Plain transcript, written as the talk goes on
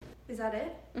Is that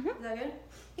it? Mm-hmm. Is that good?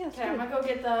 Yeah. Okay, I'm gonna go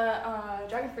get the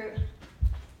dragon fruit.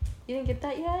 You didn't get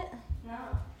that yet? No.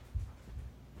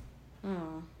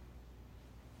 Oh.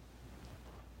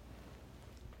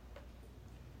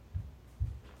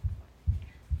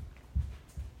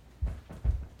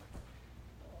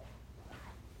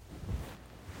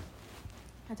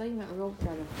 I thought you meant real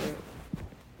dragon fruit.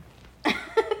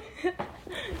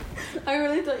 I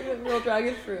really thought you meant real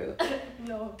dragon fruit.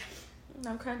 No.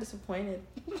 I'm kind of disappointed.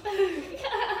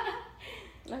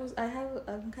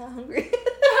 I'm kind of hungry.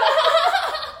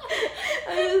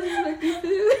 I was expecting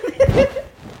food.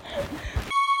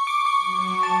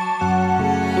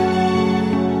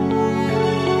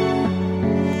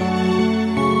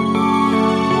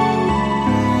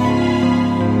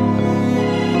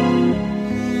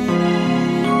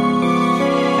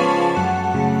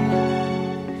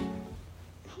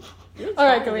 All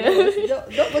right,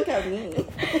 Kaliyah. Don't look at me.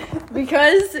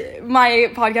 Because my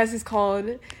podcast is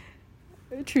called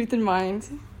Truth in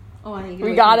Mind. Oh, I need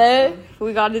We gotta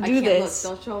do this.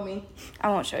 Look, don't show me. I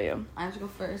won't show you. I have to go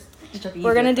first.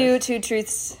 We're gonna do 2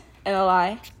 truths and a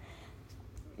lie.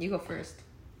 You go first.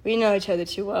 We know each other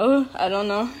too well. I don't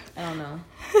know. I'm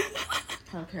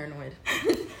kind of paranoid.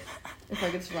 If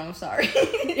I get this wrong, I'm sorry.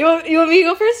 You want me to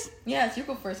go first? Yes, you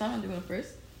go first. I'm not doing it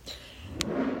first.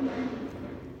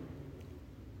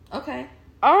 Okay.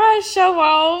 All right, show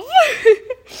off.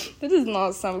 That does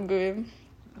not sound good.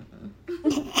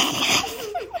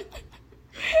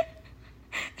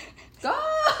 God.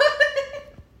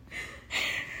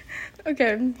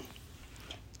 Okay.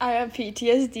 I have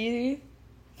PTSD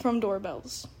from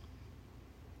doorbells.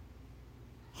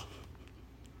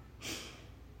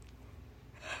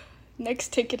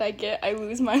 Next ticket I get, I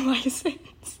lose my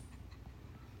license.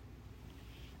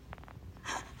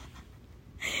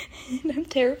 And I'm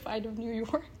terrified of New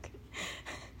York.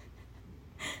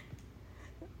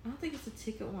 I don't think it's a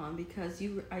ticket one because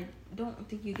I don't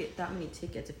think you get that many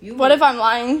tickets. What if I'm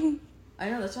lying? I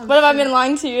know, that's what I'm What if I've saying. been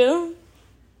lying to you?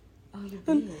 Oh, you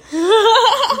bitch.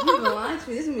 If you've been lying to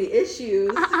me, there's gonna be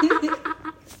issues.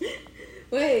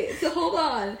 Wait, so hold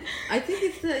on. I think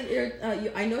it's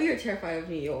that I know you're terrified of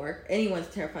New York. Anyone's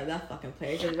terrified of that fucking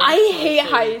place. I hate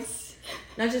heights.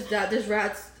 Not just that, there's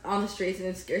rats on the streets and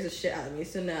it scares the shit out of me,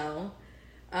 so no.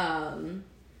 I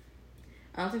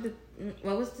don't think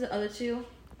what was the other two?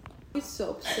 I'm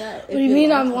so upset. What do you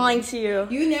mean I'm lying to you?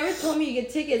 You never told me you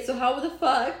get tickets, so how the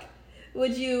fuck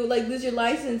would you lose your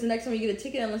license the next time you get a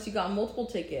ticket unless you got multiple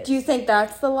tickets? Do you think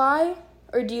that's the lie?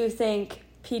 Or do you think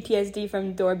PTSD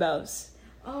from doorbells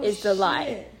is the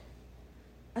lie?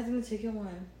 I think the ticket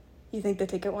one. You think the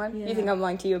ticket one? Yeah. You think I'm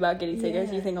lying to you about getting tickets?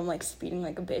 Yeah. You think I'm speeding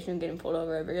like a bitch and getting pulled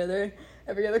over every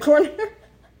other corner?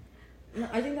 No,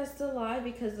 I think that's the lie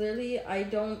because literally I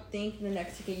don't think the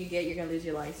next ticket you get you're gonna lose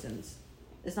your license.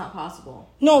 It's not possible.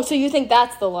 No, so you think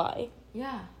that's the lie?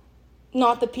 Yeah.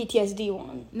 Not the PTSD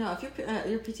one. No, if your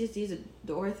PTSD is a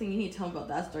door thing, you need to tell me about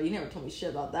that story. You never told me shit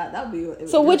about that. That would be.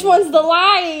 So which one's the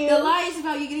lie? The lie is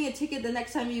about you getting a ticket the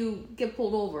next time you get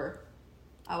pulled over.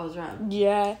 I was right.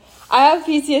 Yeah, I have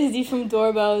PTSD from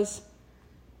doorbells.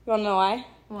 You wanna know why?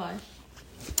 Why?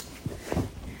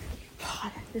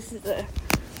 God, this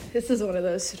is one of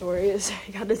those stories.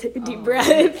 You gotta take a deep breath.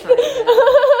 You're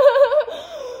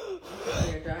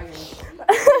dragging.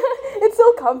 It's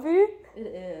so comfy. It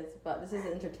is, but this is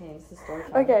entertaining. This is story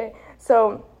time. Okay,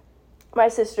 so my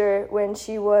sister, when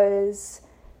she was,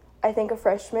 I think, a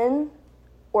freshman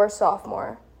or a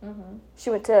sophomore, she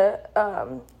went to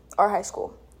our high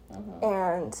school,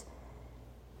 and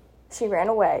she ran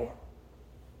away,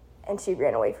 and she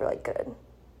ran away for good.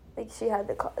 She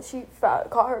had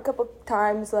caught her a couple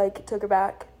times, took her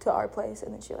back to our place,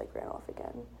 and then she ran off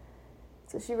again.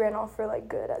 So she ran off for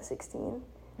good at 16.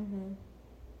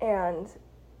 And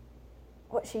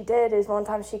what she did is one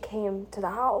time she came to the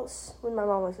house when my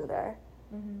mom wasn't there.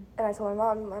 And I told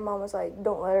my mom was like,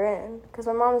 don't let her in. Because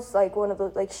my mom's one of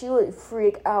those, she would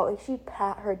freak out. She'd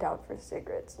pat her down for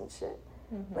cigarettes and shit.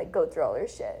 Go through all her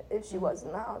shit if she was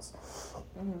in the house.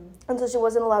 And so she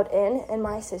wasn't allowed in. And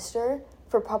my sister,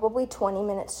 for probably 20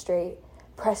 minutes straight,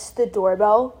 pressed the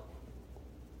doorbell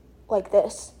like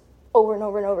this over and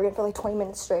over and over again for 20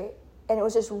 minutes straight. And it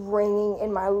was just ringing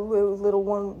in my little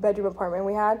one-bedroom apartment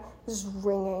we had. It was just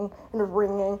ringing and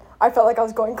ringing. I felt like I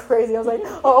was going crazy. I was like,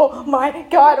 oh my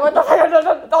God, what the fuck? I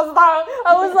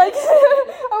was like, I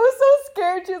was so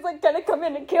scared she was gonna come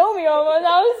in and kill me almost.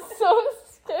 I was so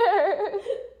scared.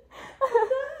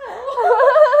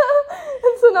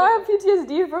 And so now I have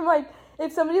PTSD from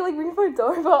if somebody rings my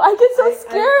doorbell, I get so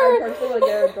scared. I personally want to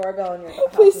get a doorbell in your house.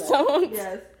 Please don't.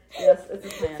 Yes, it's a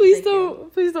plan.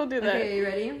 Please don't do that. Okay, are you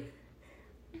ready?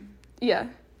 Yeah.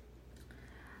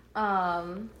 I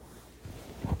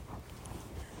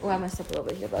messed up a little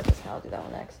bit here, but I'll do that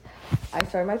one next. I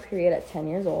started my period at 10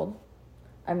 years old.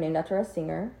 I'm named after a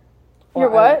singer. You're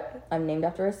what? I'm named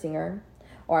after a singer.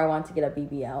 Or I want to get a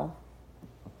BBL.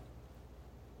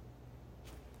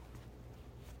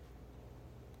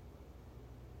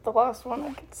 The last one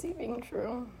I could see being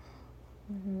true.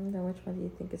 Then which one do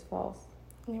you think is false?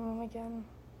 Name them again.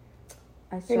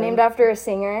 You're named after a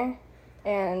singer,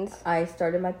 and... I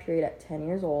started my period at 10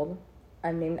 years old.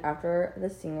 I'm named after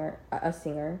a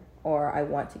singer, or I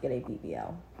want to get a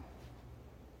BBL.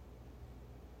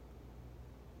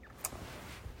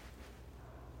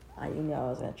 You know I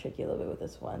was going to trick you a little bit with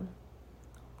this one.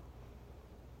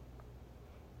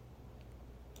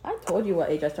 I told you what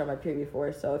age I started my period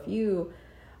before, so if you...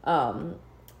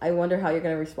 I wonder how you're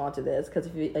going to respond to this, because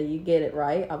if you get it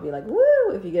right, I'll be like,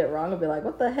 woo! If you get it wrong, I'll be like,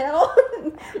 what the hell?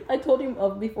 I told you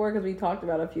before because we talked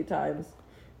about it a few times.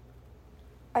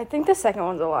 I think the second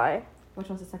one's a lie. Which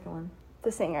one's the second one?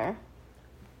 The singer.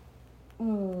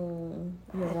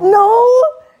 No!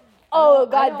 Oh,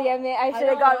 god damn it. I should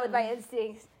have gone with my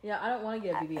instincts. Yeah, I don't want to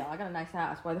get a BBL. I got a nice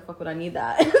ass. Why the fuck would I need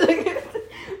that?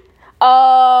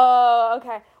 Oh,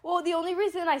 okay. Well, the only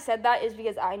reason I said that is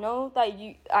because I know that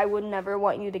I would never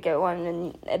want you to get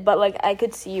one, but like I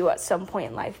could see you at some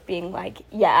point in life being like,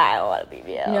 yeah, I want a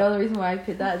BBL. You know, the reason why I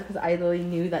picked that is because I literally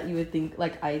knew that you would think,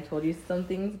 like, I told you some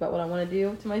things about what I want to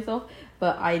do to myself,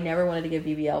 but I never wanted to get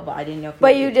BBL, but I didn't know if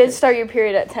But you did start your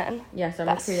period at 10. Yeah, I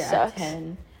started my period at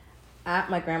 10 at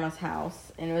my grandma's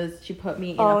house, and she put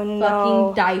me in a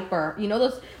fucking diaper. You know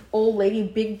those old lady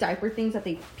big diaper things that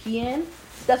they pee in?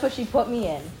 That's what she put me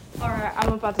in. Alright,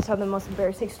 I'm about to tell the most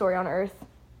embarrassing story on earth.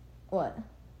 What?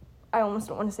 I almost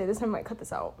don't want to say this. I might cut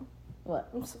this out. What?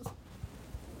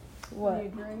 What?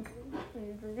 When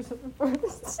you drink something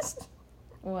first.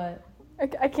 What?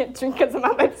 I can't drink because I'm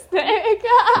on my stick.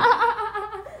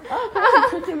 Oh,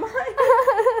 put your mind.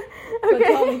 Okay. But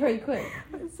tell me pretty quick.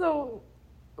 So,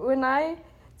 oh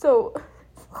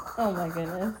my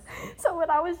goodness. So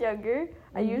when I was younger,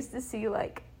 I used to see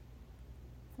like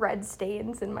red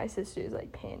stains in my sister's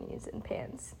like panties and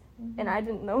pants, and I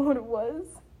didn't know what it was.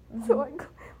 So I go,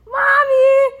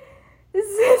 Mommy,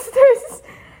 sister's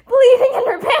bleeding in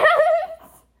her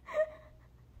pants.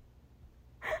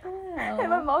 Wow. And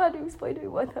my mom had to explain to me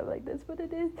one time like, that's what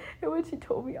it is. And when she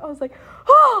told me, I was like,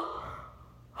 oh,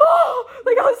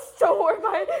 like I was so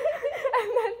horrified.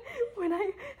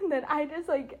 and then I just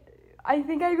like, I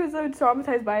think I was so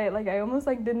traumatized by it, like I almost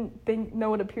like didn't know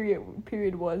what a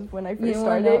period was when I first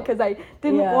started, because I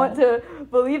didn't want to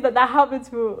believe that happened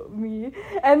to me.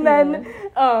 And then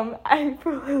I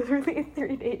for literally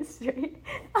 3 days straight,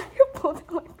 I pulled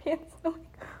down my pants. I'm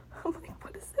like,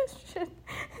 what is this shit?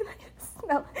 And I just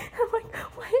smell it. I'm like,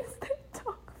 why is there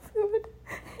dog food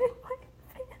in my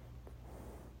pants?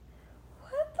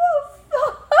 What the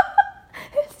fuck?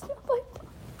 It smelled like dog.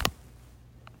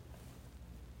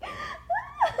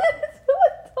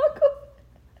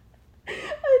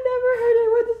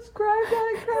 Describe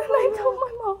that. And I told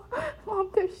my mom,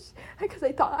 there's, because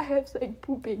I thought I was like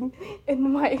pooping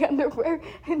in my underwear,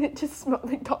 and it just smelled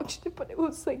like dog shit, but it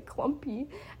was like clumpy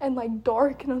and like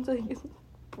dark, and I was like, it's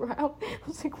brown. I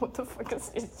was like, what the fuck is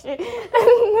this shit? And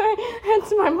I had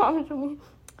to my mom and told me,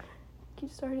 you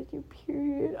started your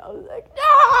period. I was like,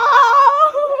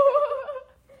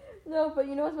 no. No, but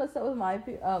you know what's messed up with my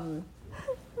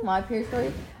period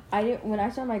story? When I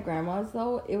started my grandma's,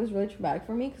 though, it was really traumatic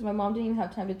for me because my mom didn't even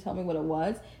have time to tell me what it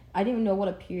was. I didn't even know what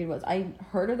a period was. I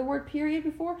heard of the word period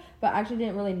before, but I actually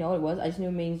didn't really know what it was. I just knew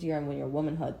it means you're in your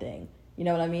womanhood thing. You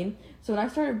know what I mean? So when I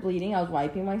started bleeding, I was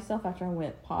wiping myself after I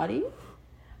went potty.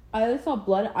 I saw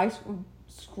blood. I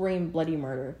screamed bloody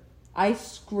murder. I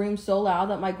screamed so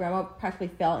loud that my grandma practically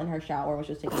fell in her shower when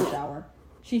she was taking a shower.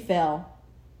 She fell.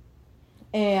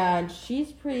 And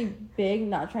she's pretty big,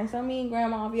 not trying to sound mean,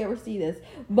 Grandma, if you ever see this,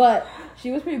 but she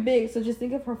was pretty big, so just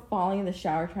think of her falling in the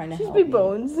shower trying to help me. She's big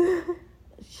bones.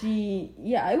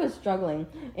 I was struggling.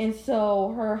 And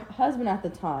so her husband at the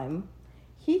time,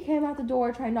 he came out the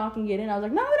door, tried knocking it in. I was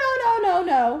like, no.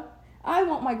 I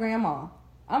want my grandma.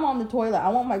 I'm on the toilet. I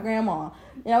want my grandma.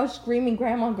 And I was screaming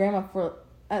grandma for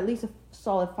at least a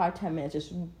solid 5-10 minutes,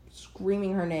 just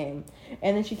screaming her name.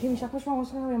 And then she came, she's like, what's wrong?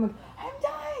 I'm like, I'm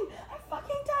dying. I'm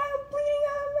bleeding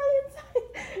out of my inside.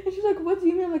 And she's like, what do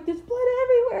you mean? I'm like, there's blood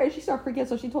everywhere. And she started freaking out,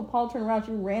 so she told Paul to turn around.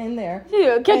 She ran in there.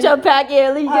 Catch up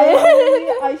packet,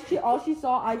 all she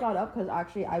saw, I got up because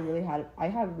actually I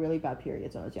had really bad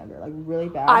periods when I was younger, like really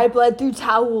bad. I bled through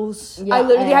towels. Yeah, I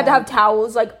literally had to have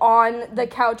towels like on the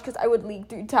couch because I would leak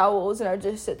through towels and I would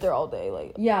just sit there all day.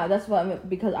 Like, yeah, that's what I meant,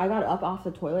 because I got up off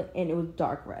the toilet and it was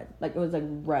dark red, like it was like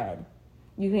red.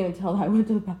 You can even tell that I went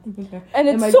to the bathroom in there. And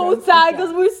it's so sad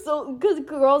because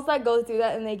girls that go through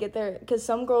that and they get their, because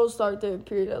some girls start their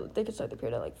period, they can start their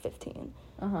period at like 15.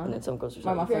 And then some girls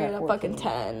start their period at fucking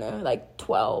 10 or like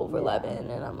 12 or 11.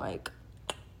 And I'm like.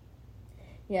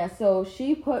 Yeah, so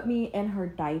she put me in her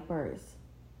diapers.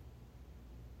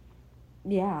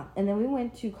 Yeah, and then we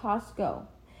went to Costco.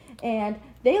 And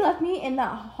they left me in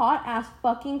that hot ass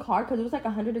fucking car because it was like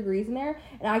 100 degrees in there,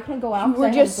 and I couldn't go out.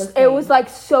 It was like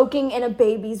soaking in a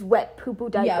baby's wet poo-poo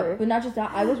diaper. Yeah, but not just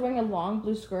that. I was wearing a long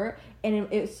blue skirt,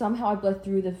 and it somehow I bled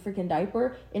through the freaking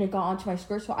diaper, and it got onto my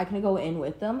skirt, so I couldn't go in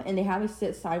with them. And they had me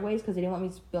sit sideways because they didn't want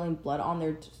me spilling blood on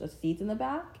their seats in the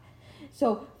back.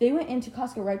 So they went into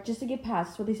Costco, right, just to get pads.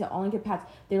 That's what they said. Only get pads.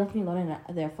 They left me alone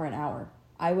in there for an hour.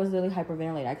 I was literally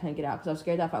hyperventilating. I couldn't get out because I was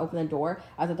scared that if I opened the door,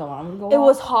 I thought the alarm would go off. It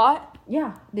was hot?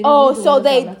 Yeah. There's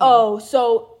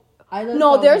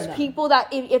people that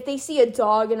if they see a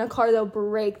dog in a car, they'll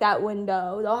break that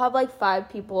window. They'll have like 5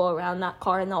 people around that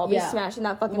car, and they'll all be smashing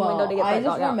that fucking window to get that dog out.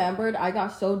 I just remembered I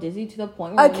got so dizzy to the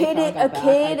point where a kid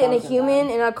and a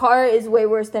human in a car is way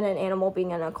worse than an animal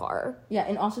being in a car. Yeah,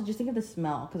 and also just think of the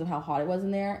smell because of how hot it was in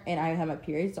there, and I had my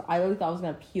period, so I literally thought I was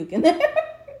gonna puke in there.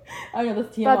 I know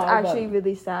that's TMI. That's actually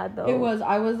really sad, though. It was.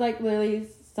 I was like literally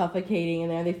suffocating in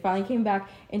there. They finally came back,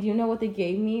 and do you know what they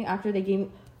gave me after they gave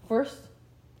me? First,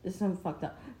 this is fucked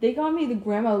up. They got me the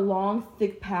grandma long,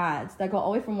 thick pads that go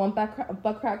all the way from one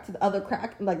butt crack to the other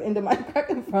crack, like into my crack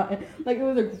in front. Like it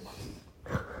was like,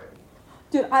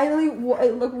 dude. I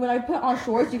literally look when I put on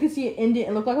shorts, you could see it indent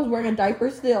and looked like I was wearing a diaper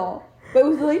still, but it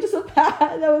was literally just a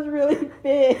pad that was really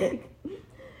big,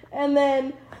 and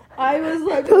then. I was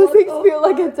like, those things feel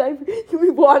like a diaper. You be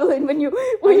waddling when you be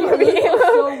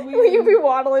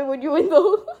waddling when you in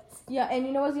those. Yeah, and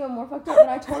you know what's even more fucked up? When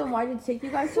I told them why did it take you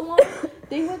guys so long,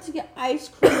 they went to get ice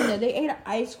cream in there. They ate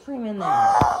ice cream in there.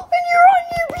 And you're on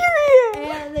your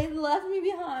period. And they left me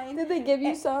behind. Did they give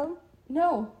you some?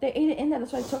 No, they ate it in there.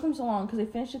 That's why it took them so long because they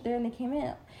finished it there and they came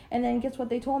in. And then guess what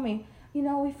they told me? You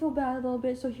know, we feel bad a little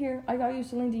bit, so here I got you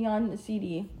Celine Dion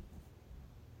CD.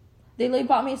 They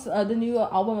bought me the new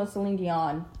album of Celine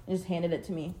Dion and just handed it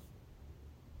to me.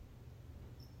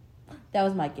 That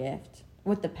was my gift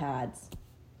with the pads.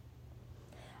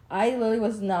 I literally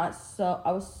was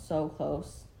I was so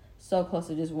close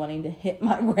to just wanting to hit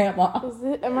my grandma.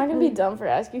 Am I gonna be dumb for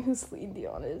asking who Celine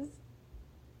Dion is?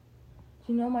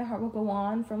 You know My Heart Will Go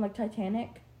On from like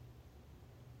Titanic?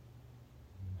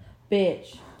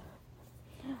 Bitch.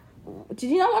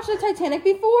 Did you not watch the Titanic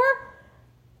before?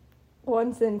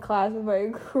 Once in class with my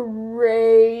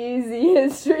crazy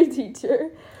history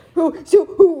teacher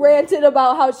who ranted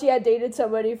about how she had dated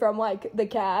somebody from like the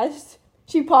cast.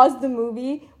 She paused the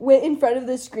movie, went in front of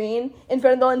the screen, in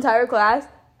front of the entire class,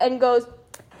 and goes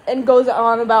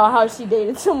on about how she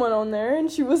dated someone on there,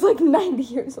 and she was like 90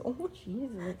 years old.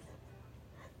 Jesus.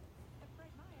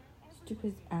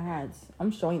 Stupid ads. I'm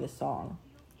showing you the song.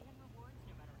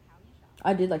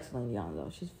 I did like Celine Dion though.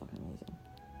 She's fucking amazing.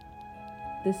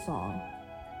 This song.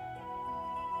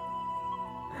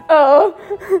 Oh,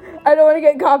 I don't want to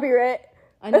get copyright.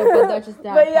 I know, but that's just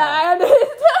that. But yeah, I understand.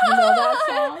 You know that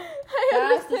song?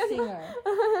 That's the singer.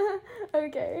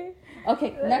 Okay.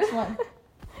 Okay, next one.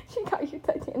 She got you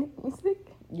Titanic music?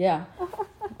 Yeah.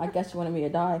 I guess she wanted me to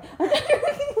die. I'm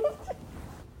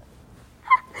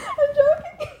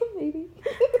joking. Maybe.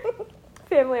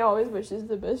 Family always wishes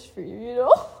the best for you, you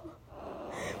know?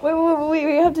 Wait,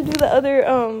 we have to do the other,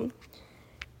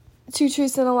 2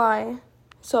 truths and a lie.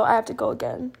 So I have to go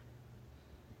again.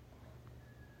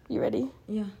 You ready?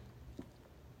 Yeah.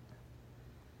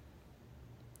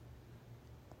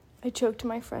 I choked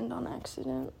my friend on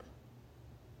accident.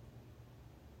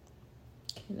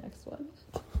 Okay, next one.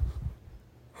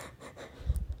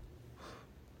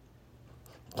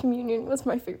 Communion was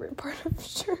my favorite part of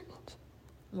church.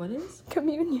 What is?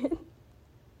 Communion.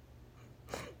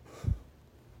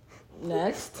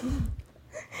 Next.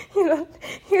 You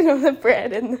know the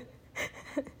bread and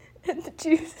the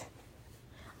juice.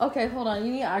 Okay, hold on.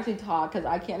 You need to actually talk because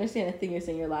I can't understand a thing you're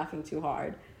saying. You're laughing too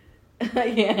hard. I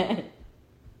can't.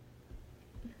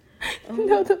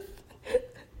 No, the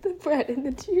bread and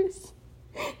the juice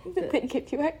that they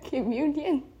give you at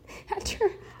communion at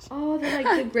church. Oh, they're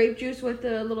like the grape juice with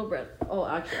the little bread. Oh,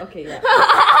 actually, okay, yeah.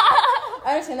 I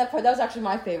understand that part. That was actually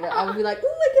my favorite. I would be like, ooh,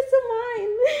 I get some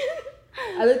wine.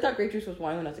 I really thought grape juice was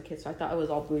wine when I was a kid, so I thought it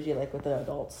was all bougie like with the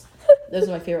adults. That was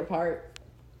my favorite part.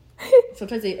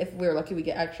 Sometimes if we were lucky, we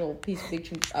get actual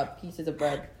pieces of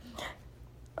bread.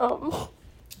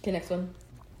 Okay, next one.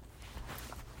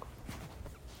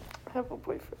 I have a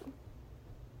boyfriend.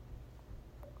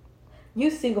 You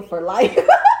single for life.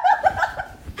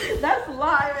 That's a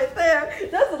lie right there.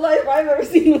 That's the lie if I've ever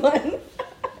seen one.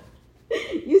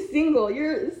 You single.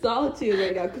 You're in solitude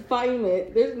right now.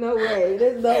 Confinement. There's no way.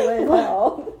 There's no way in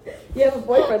hell. You have a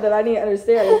boyfriend that I need to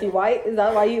understand. Is he white? Is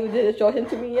that why you didn't show him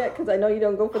to me yet? Because I know you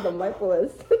don't go for the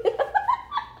microwist.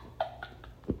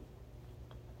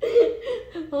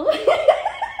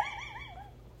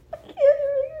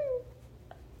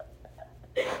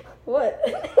 What?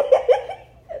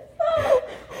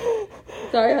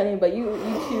 Sorry, honey, but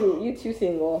you too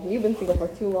single. You've been single for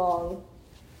too long.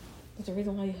 There's a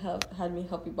reason why you had me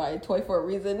help you buy a toy for a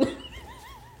reason.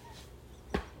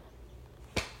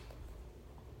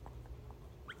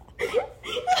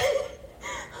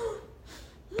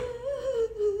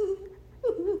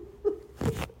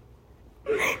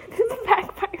 This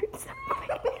backfired so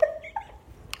quick.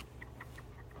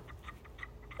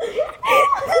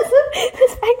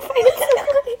 This backfired so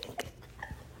quick.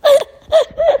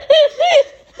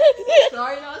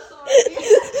 Sorry, not sorry.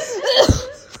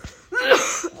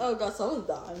 Oh god, someone's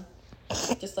dying.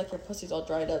 Just like your pussy's all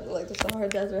dried up. Like the Sahara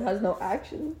Desert has no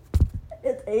action.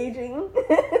 It's aging.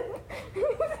 It's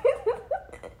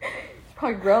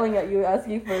probably growling at you,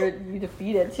 asking for you to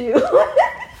feed it too.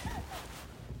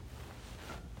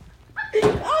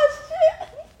 Oh shit!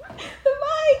 The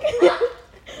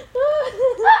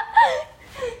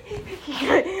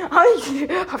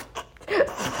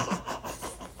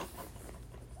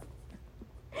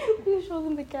You show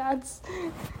them the cats.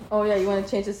 Oh yeah, you want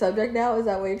to change the subject now? Is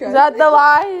that what you're trying Is to that say? the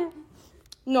lie?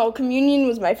 No, communion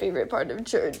was my favorite part of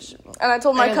church. And I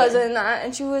told my cousin that,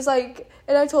 and she was like,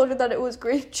 and I told her that it was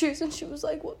grape juice, and she was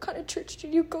like, what kind of church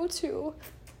did you go to?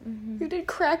 Mm-hmm. You did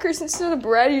crackers instead of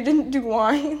bread, you didn't do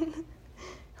wine.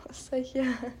 I was like,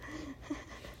 yeah.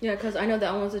 Yeah, because I know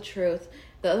that one was the truth.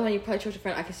 The other one, you probably chose a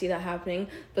friend, I could see that happening.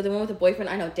 But the one with the boyfriend,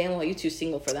 I know damn well you too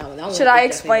single for that one. That one Should I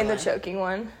explain the choking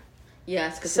one?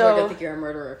 Yes, because they're going to think you're a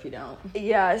murderer if you don't.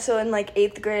 Yeah, so in like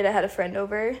 8th grade, I had a friend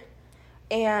over,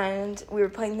 and we were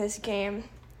playing this game,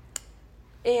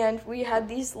 and we had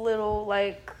these little,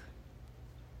 like,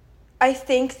 I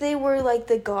think they were like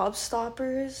the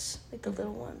gobstoppers, like the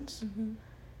little ones. Mm-hmm.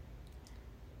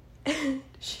 And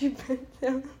she bent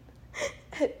down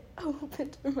and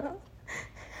opened her mouth,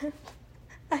 and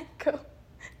I go,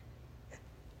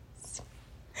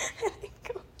 and I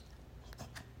go,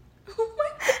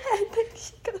 and then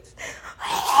she goes,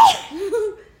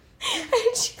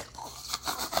 and she,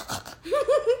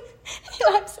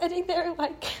 and I'm sitting there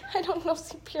like, I don't know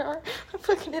CPR. I'm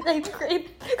fucking in 8th grade.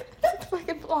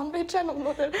 Fucking blonde bitch, I don't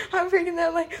know that. I'm freaking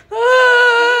there like, like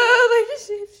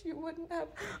if she wouldn't have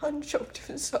unchoked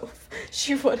herself,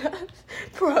 she would have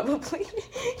probably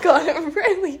gotten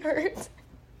really hurt.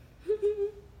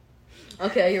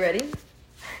 Okay, are you ready?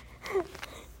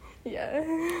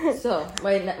 Yeah. So,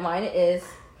 mine is,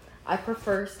 I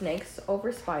prefer snakes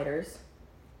over spiders.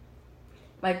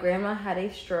 My grandma had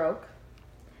a stroke.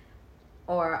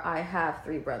 Or I have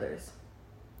 3 brothers.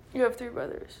 You have 3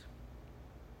 brothers.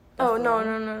 That's oh, no, lie.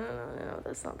 no,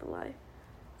 that's not the lie.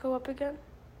 Go up again.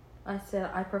 I said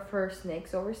I prefer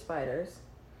snakes over spiders.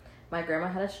 My grandma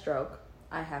had a stroke.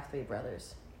 I have 3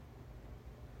 brothers.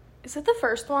 Is it the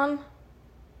first one?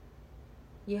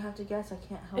 You have to guess. I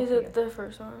can't help you. Is it the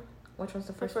first one? Which one's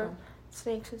the first one?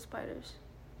 Snakes and spiders.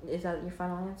 Is that your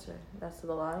final answer? That's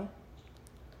the lie?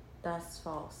 That's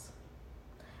false.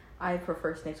 I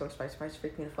prefer snakes over spiders. Spiders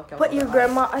freak me the fuck out. But your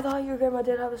grandma, I thought your grandma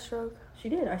did have a stroke. She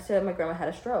did. I said my grandma had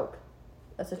a stroke.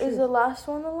 That's the truth. Is the last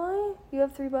one a lie? You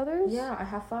have 3 brothers? Yeah, I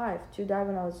have 5. 2 died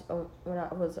when I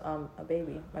was a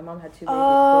baby. My mom had 2 baby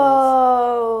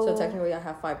boys. So technically I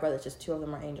have 5 brothers, just 2 of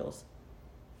them are angels.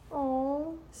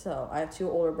 Oh. So I have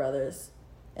 2 older brothers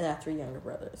and I have 3 younger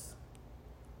brothers.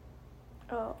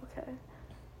 Oh, okay.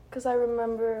 Because I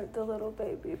remember the little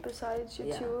baby besides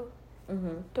you 2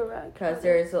 direct. Because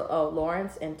there's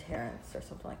Lawrence and Terrence or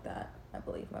something like that, I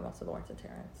believe. My mom said Lawrence and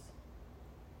Terrence.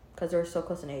 Because they were so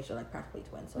close in age, they're like practically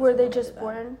twins. So were they just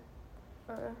born?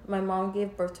 Or? My mom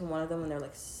gave birth to one of them when they were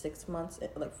like 6 months,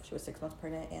 like she was 6 months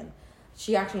pregnant, and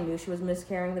she actually knew she was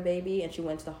miscarrying the baby, and she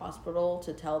went to the hospital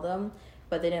to tell them,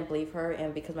 but they didn't believe her.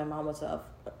 And because my mom was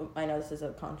I know this is a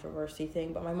controversy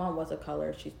thing, but my mom was a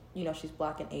color. She's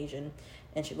Black and Asian,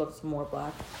 and she looks more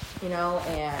Black,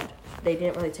 and they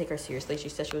didn't really take her seriously. She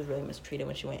said she was really mistreated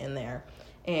when she went in there.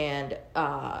 And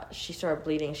she started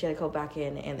bleeding. She had to go back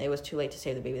in, and it was too late to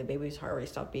save the baby. The baby's heart already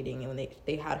stopped beating, and when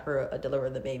they had her deliver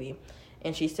the baby.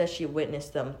 And she said she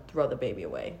witnessed them throw the baby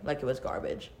away like it was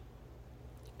garbage.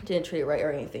 Didn't treat it right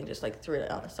or anything, just like threw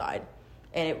it on the side.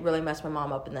 And it really messed my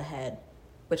mom up in the head,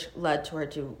 which led to her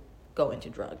to go into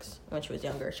drugs when she was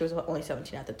younger. She was only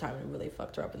 17 at the time, and it really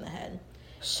fucked her up in the head.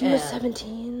 She was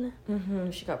 17.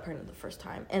 She got pregnant the first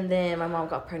time. And then my mom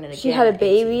got pregnant again. She had a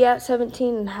baby at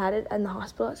 17 and had it in the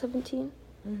hospital at 17.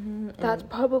 That's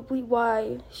probably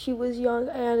why she was young,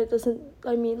 and it doesn't,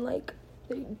 I mean, like,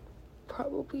 they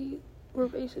probably were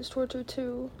racist towards her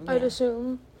too, I'd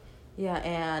assume. Yeah,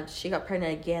 and she got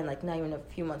pregnant again, like, not even a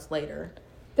few months later.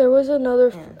 There was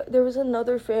another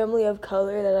family of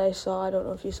color that I saw, I don't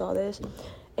know if you saw this,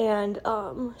 and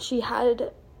she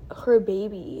had her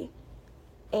baby,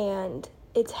 and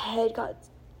its head got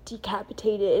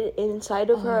decapitated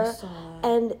inside of her,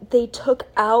 and they took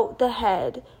out the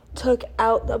head, took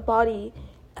out the body,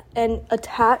 and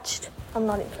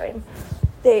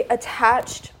they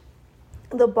attached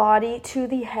the body to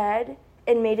the head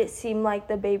and made it seem like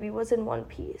the baby was in one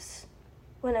piece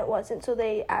when it wasn't. So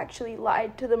they actually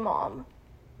lied to the mom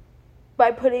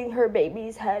by putting her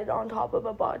baby's head on top of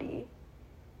a body.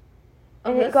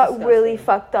 And it got really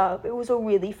fucked up. It was a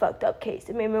really fucked up case.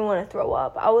 It made me want to throw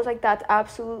up. I was like, that's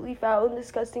absolutely foul and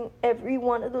disgusting. Every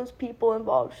one of those people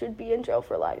involved should be in jail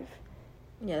for life.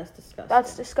 Yeah, that's disgusting.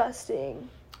 That's disgusting.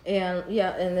 And,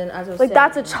 yeah, and then as I was saying... Like,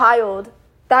 that's a child.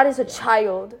 That is a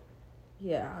child.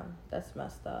 Yeah, that's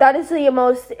messed up. That is the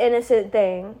most innocent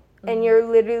thing. And you're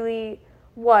literally...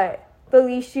 What? The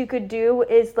least you could do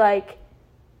is, like...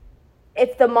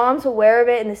 If the mom's aware of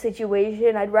it in the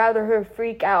situation, I'd rather her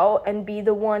freak out and be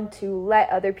the one to let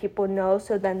other people know,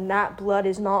 so then that blood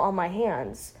is not on my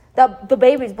hands. The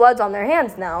baby's blood's on their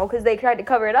hands now because they tried to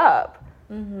cover it up.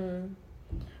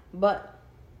 But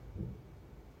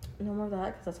no more of that,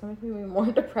 because that's going to make me more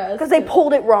depressed. Because they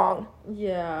pulled it wrong.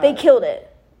 Yeah. They killed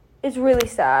it. It's really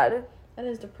sad. That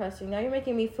is depressing. Now you're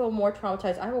making me feel more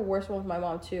traumatized. I have a worse one with my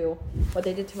mom, too. What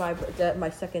they did to my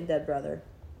second dead brother.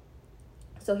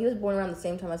 So he was born around the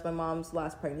same time as my mom's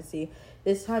last pregnancy.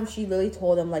 This time she literally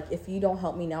told him, like, if you don't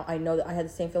help me now, I know that I had the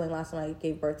same feeling last time I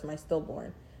gave birth to my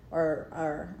stillborn.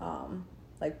 Or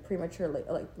like, premature,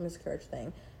 like, miscarriage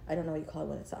thing. I don't know what you call it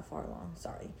when it's that far along.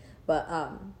 Sorry. But,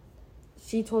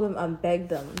 she told him,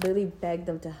 literally begged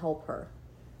them to help her.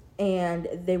 And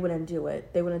they wouldn't do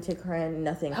it. They wouldn't take her in,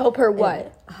 nothing. Help her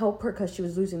what? Help her because she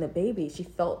was losing the baby. She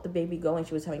felt the baby going.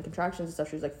 She was having contractions and stuff.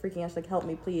 She was, like, freaking out. She's like, help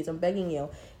me, please. I'm begging you.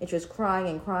 And she was crying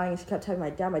and crying. She kept telling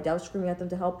my dad. My dad was screaming at them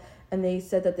to help. And they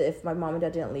said that if my mom and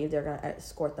dad didn't leave, they were going to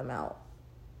escort them out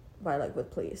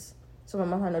with police. So my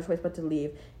mom had no choice but to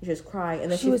leave. And she was crying.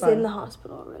 And then she was in the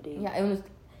hospital already. Yeah, it was...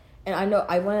 And I know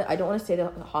I don't want to say the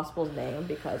hospital's name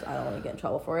because I don't want to get in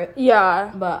trouble for it.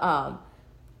 Yeah. But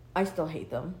I still hate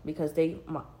them because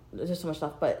there's so much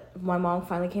stuff. But my mom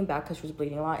finally came back because she was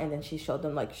bleeding a lot, and then she showed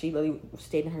them, like, she literally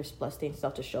stayed in her bloodstained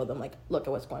stuff to show them, like, look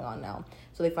at what's going on now.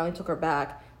 So they finally took her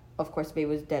back. Of course, the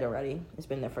baby was dead already. It's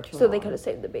been there for too long. So they could have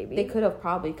saved the baby. They could have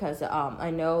probably because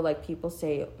I know, like, people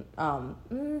say 4,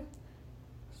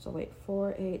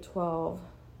 8, 12...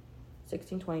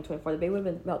 16, 20, 24. The baby would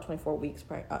have been about 24 weeks. She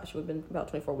would have been about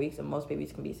 24 weeks, and most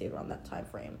babies can be saved around that time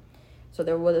frame. So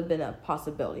there would have been a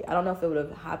possibility. I don't know if it would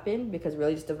have happened because it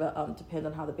really just depends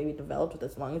on how the baby developed with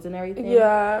its lungs and everything.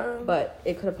 Yeah. But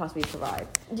it could have possibly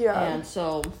survived. Yeah. And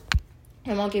so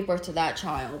my mom gave birth to that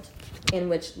child, in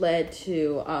which led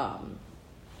to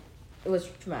it was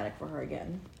traumatic for her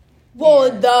again. Well,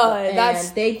 and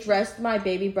they dressed my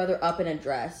baby brother up in a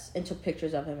dress and took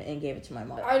pictures of him and gave it to my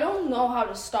mom. I don't know how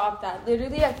to stop that.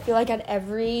 Literally, I feel like at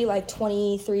every,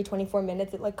 23, 24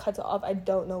 minutes, it, cuts off. I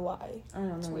don't know why. I don't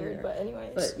know. It's weird, either. But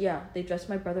anyways. But, yeah, they dressed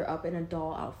my brother up in a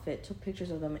doll outfit, took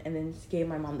pictures of them, and then gave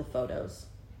my mom the photos.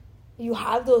 You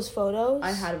have those photos?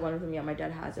 I had one of them. Yeah, my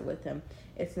dad has it with him.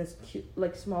 It's in this cute,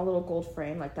 small little gold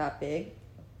frame, that big.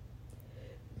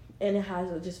 And it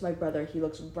has just my brother. He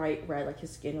looks bright red, his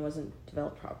skin wasn't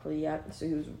developed properly yet. So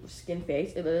he was skin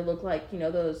face. It really looked like,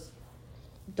 those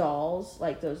dolls,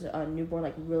 those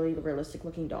newborn, really realistic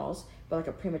looking dolls, but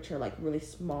a premature, really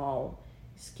small,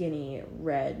 skinny,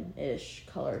 red-ish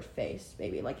colored face,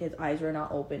 baby. His eyes were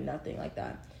not open, nothing like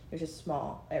that. It was just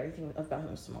small. Everything about him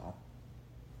was small.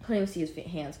 Couldn't even see his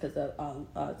hands because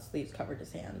the sleeves covered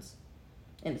his hands.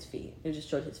 And his feet. It just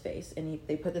showed his face. And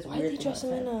they put this weird thing Why did they dress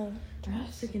him in a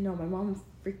dress? I freaking know. My mom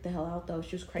freaked the hell out, though.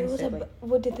 She was crazy.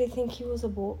 What, did they think he was a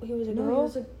boy? He was a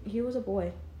girl? He was a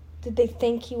boy. Did they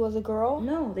think he was a girl?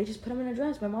 No, they just put him in a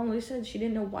dress. My mom literally said she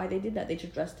didn't know why they did that. They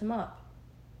just dressed him up.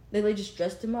 They just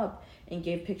dressed him up and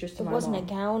gave pictures to my mom. It wasn't a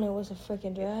gown. It was a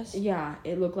freaking dress? Yeah,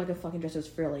 it looked like a fucking dress. It was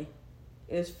frilly.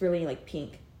 It was frilly and,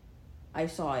 pink. I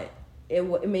saw it.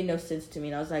 It made no sense to me.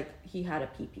 And I was like, he had a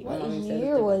pee-pee. What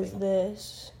year was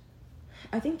this?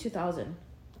 I think 2000.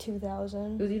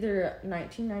 2000? It was either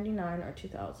 1999 or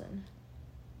 2000.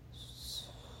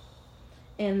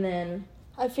 And then...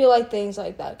 I feel like things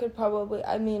like that could probably...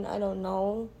 I don't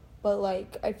know. But,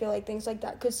 like, I feel like things like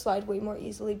that could slide way more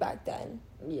easily back then.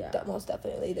 Yeah. That most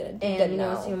definitely did. And, you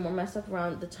know, what's even more messed up,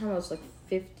 around the time I was, like,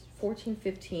 14,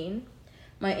 15,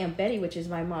 my Aunt Betty, which is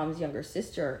my mom's younger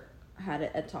sister, had an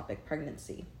ectopic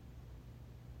pregnancy.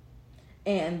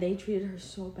 And they treated her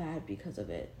so bad because of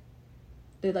it.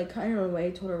 They, like, kind of in a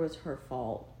way told her it was her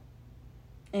fault.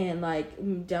 And, like,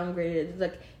 downgraded.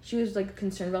 Like, she was, like,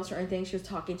 concerned about certain things. She was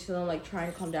talking to them, like,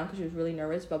 trying to calm down because she was really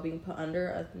nervous about being put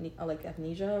under, like,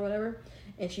 amnesia or whatever.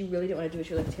 And she really didn't want to do it.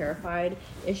 She was, like, terrified.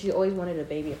 And she always wanted a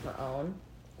baby of her own.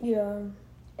 Yeah.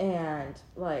 And,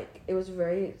 like, it was a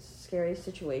very scary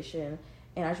situation.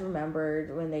 And I just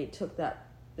remembered when they took the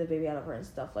baby out of her and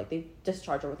stuff, like, they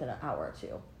discharged her within an hour or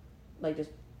two. Like,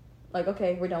 just, like,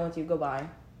 okay, we're done with you. Goodbye.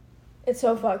 It's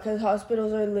so fucked because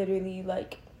hospitals are literally,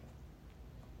 like,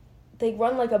 they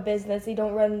run like a business. They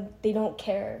don't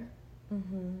care.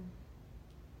 Mm-hmm.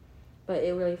 But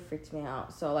it really freaked me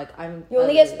out. So, like, you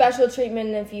only get special treatment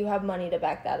if you have money to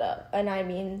back that up. And I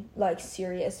mean, like,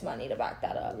 serious money to back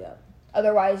that up. Yeah.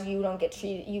 Otherwise, you don't get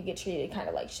treated. You get treated kind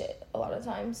of like shit a lot of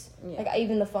times. Yeah. Like,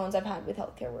 even the phones I've had with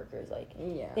healthcare workers, like,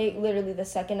 yeah. They literally, the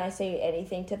second I say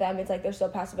anything to them, it's like they're so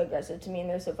passive aggressive to me, and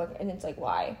they're so fucking, and it's like,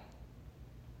 why?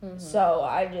 Mm-hmm. So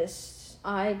I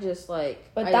just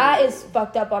like. But that is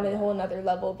fucked up on a whole nother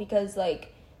level because,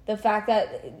 like, the fact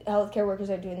that healthcare workers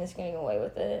are doing this, getting away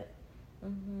with it.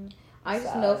 Mm-hmm. I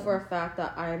just know for a fact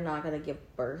that I'm not gonna give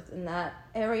birth in that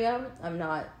area. I'm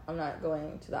not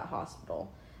going to that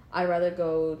hospital. I'd rather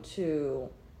go to,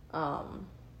 I'll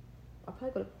probably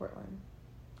go to Portland.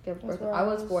 Give birth. I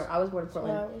was born in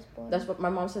Portland. That's what my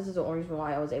mom says is the only reason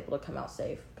why I was able to come out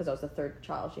safe, because I was the third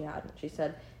child she had. She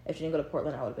said if she didn't go to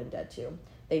Portland, I would have been dead too.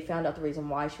 They found out the reason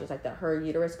why she was like that. Her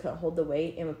uterus couldn't hold the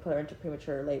weight and would put her into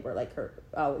premature labor. Like, her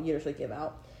uterus would give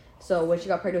out. So when she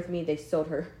got pregnant with me, they sewed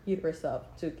her uterus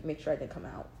up to make sure I didn't come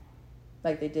out.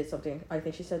 Like, they did something. I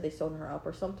think she said they sewed her up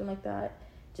or something like that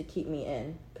to keep me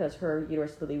in, because her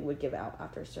uterus really would give out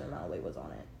after a certain amount of weight was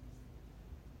on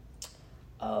it.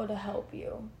 Oh, to help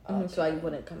you. Mm-hmm, so I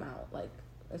wouldn't come out, like,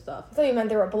 and stuff. I thought you meant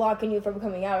they were blocking you from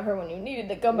coming out of her when you needed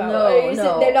to come out.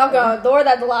 No. They're knocking on the door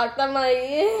that's locked. I'm like...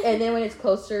 And then when it's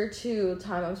closer to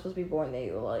time I'm supposed to be born, they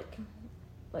will, like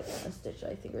a stitch,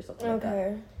 I think, or something like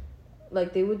that.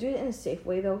 Like, they would do it in a safe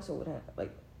way, though, so it wouldn't,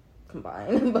 like,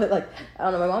 combine. But, like, I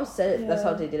don't know. My mom said that's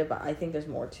how they did it, but I think there's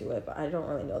more to it. But I don't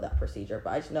really know that procedure.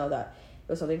 But I just know that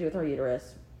it was something to do with her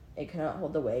uterus. It couldn't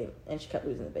hold the weight, and she kept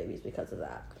losing the babies because of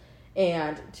that.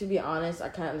 And to be honest, I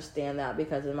kind of understand that,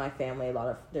 because in my family,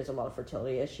 there's a lot of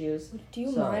fertility issues. Do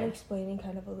you mind explaining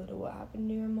kind of a little what happened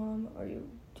to your mom? Or are you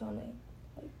trying to,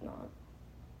 like, not?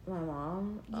 My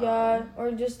mom? Yeah,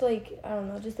 or just, like, I don't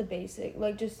know, just the basic.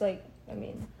 Like, just, like, I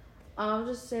mean... I'll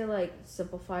just say, like,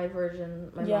 simplified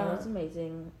version. My mom was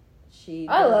amazing.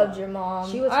 I loved your mom.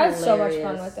 She was I had hilarious. so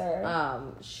much fun with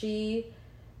her. She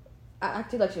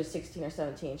acted like she was 16 or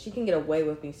 17. She can get away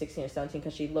with being 16 or 17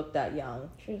 because she looked that young.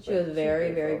 She was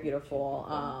very, very beautiful.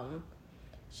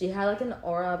 She had, like, an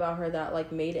aura about her that,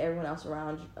 like, made everyone else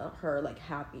around her, like,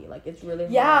 happy. Like, it's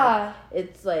really hard.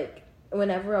 It's, like,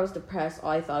 whenever I was depressed,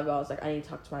 all I thought about was, like, I need to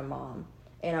talk to my mom.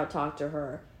 And I would talk to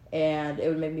her. And it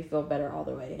would make me feel better all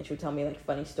the way. And she would tell me, like,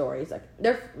 funny stories. Like,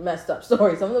 they're messed up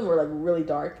stories. Some of them were, like, really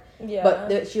dark. Yeah.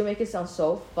 But she would make it sound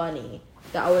so funny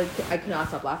that I could not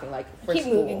stop laughing. Like, for Keep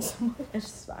school. moving so much. It's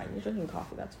just fine. You're drinking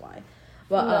coffee, that's why.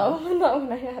 But, no, not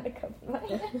when I had a cup in my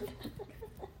hand.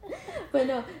 But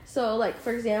no, so, like,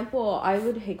 for example, I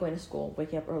would hate going to school,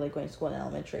 waking up early, going to school in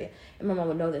elementary. And my mom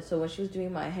would know this. So when she was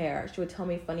doing my hair, she would tell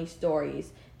me funny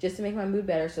stories just to make my mood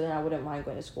better, so then I wouldn't mind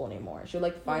going to school anymore. She would,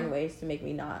 like, find ways to make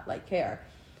me not, like, care.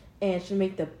 And she'd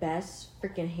make the best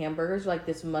freaking hamburgers, like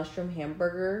this mushroom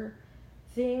hamburger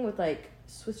thing with, like,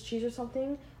 Swiss cheese or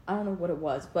something. I don't know what it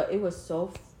was, but it was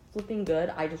so flipping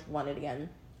good. I just want it again.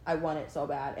 I want it so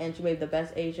bad. And she made the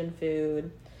best Asian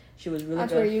food. She was really good at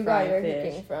That's where you got your fish.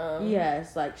 cooking from.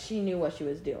 Yes, like, she knew what she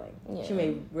was doing. Yeah. She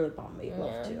made really bomb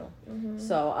meatloaf, too. Mm-hmm.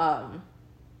 So,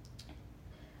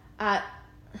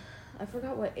 I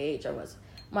forgot what age I was.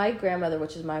 My grandmother,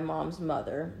 which is my mom's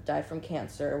mother, died from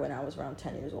cancer when I was around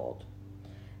 10 years old.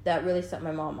 That really set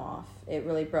my mom off. It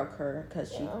really broke her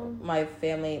because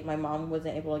my mom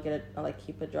wasn't able to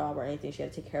keep a job or anything. She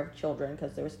had to take care of children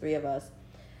because there was 3 of us.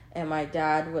 And my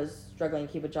dad was struggling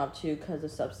to keep a job too because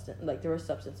of there was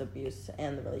substance abuse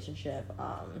in the relationship.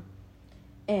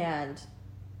 And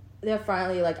they're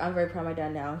finally, like, I'm very proud of my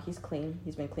dad now. He's clean.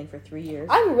 He's been clean for 3 years.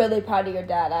 I'm really proud of your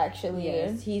dad, actually.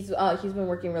 Yes, he's been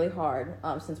working really hard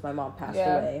since my mom passed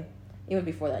away. Even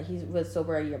before that, he was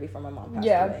sober a year before my mom passed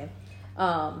away.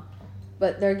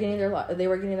 But they were getting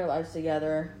their lives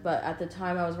together. But at the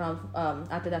time I was around,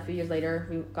 after that, a few years later,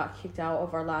 we got kicked out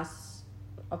of our last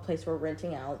place we're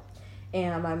renting out,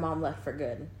 and my mom left for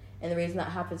good. And the reason that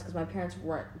happened is because my parents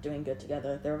weren't doing good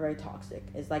together. They were very toxic.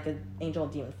 It's like an angel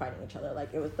and demon fighting each other.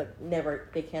 Like, it was like never,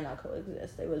 they cannot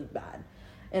coexist. It was bad.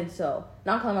 And so,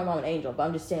 not calling my mom an angel, but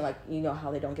I'm just saying, like, you know how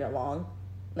they don't get along?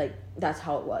 Like, that's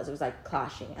how it was. It was like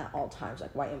clashing at all times,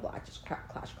 like white and black, just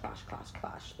clash.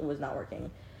 It was not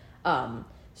working.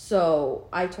 So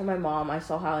I told my mom, I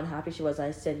saw how unhappy she was, and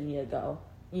I said, you need to go.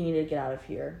 You need to get out of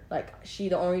here. Like,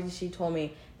 the only reason she told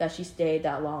me that she stayed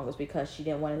that long was because she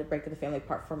didn't want to break the family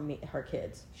apart from her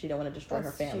kids. She didn't want to destroy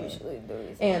her family. Usually the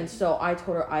reason. And so I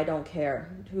told her, I don't care.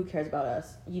 Who cares about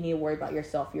us? You need to worry about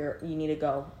yourself. You need to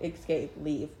go. Escape.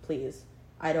 Leave, please.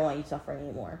 I don't want you suffering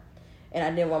anymore. And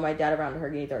I didn't want my dad around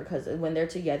her either, because when they're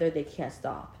together, they can't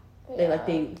stop. Yeah.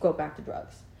 They go back to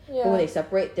drugs. Yeah. But when they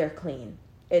separate, they're clean.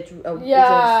 It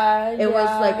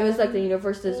was like the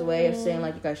universe's way of saying,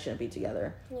 like, you guys shouldn't be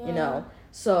together, you know.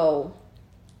 So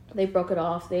they broke it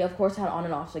off. They of course had on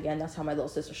and offs again. That's how my little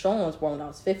sister Sholin was born when I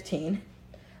was 15.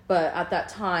 But at that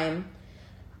time,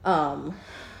 there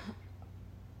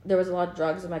was a lot of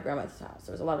drugs in my grandmother's house.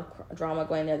 There was a lot of drama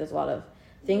going there. There's a lot of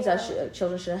things that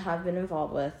children shouldn't have been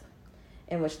involved with,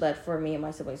 and which led for me and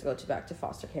my siblings to go back to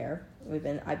foster care.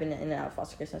 I've been in and out of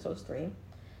foster care since I was 3.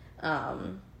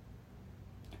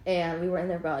 And we were in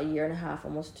there about 1.5 years,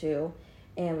 almost 2.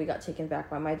 And we got taken back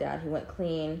by my dad. He went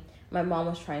clean. My mom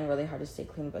was trying really hard to stay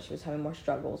clean, but she was having more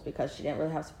struggles because she didn't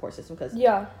really have a support system. Because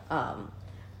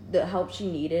the help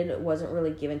she needed wasn't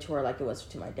really given to her like it was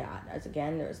to my dad. As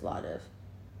again, there's a lot of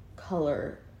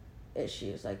color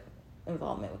issues, like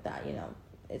involvement with that. You know,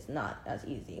 it's not as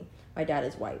easy. My dad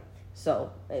is white,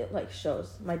 so it like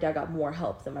shows. My dad got more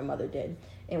help than my mother did,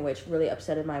 in which really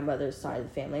upsetted my mother's side of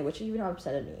the family, which even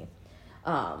upsetted me.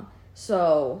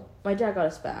 So my dad got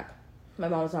us back. My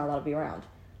mom was not allowed to be around.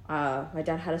 My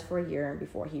dad had us for 1 year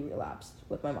before he relapsed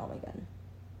with my mom again.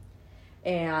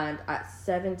 And at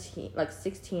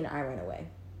 16, I ran away.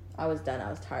 I was done. I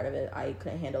was tired of it. I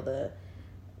couldn't handle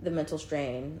the mental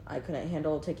strain. I couldn't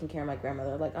handle taking care of my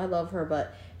grandmother. Like, I love her,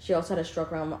 but she also had a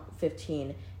stroke around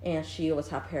 15, and she was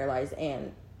half paralyzed.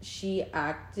 And she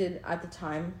acted, at the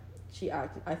time,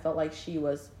 I felt like she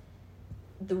was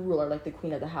the ruler, like the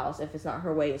queen of the house. If it's not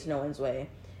her way, it's no one's way.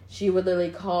 She would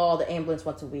literally call the ambulance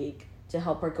once a week to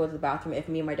help her go to the bathroom. If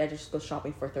me and my dad just go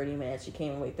shopping for 30 minutes, she can't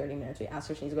even wait 30 minutes. We ask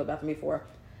her if she needs to go to the bathroom before.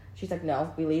 She's like,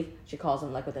 no, we leave. She calls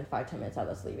them like within 5-10 minutes of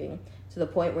us leaving. To the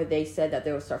point where they said that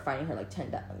they would start fining her like 10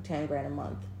 grand a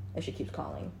month if she keeps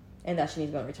calling. And that she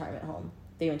needs to go to retirement home.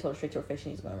 They even told her straight to her face she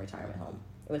needs to go to retirement home.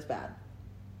 It was bad.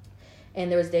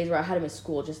 And there was days where I had to miss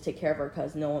school just to take care of her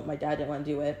because my dad didn't want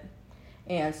to do it.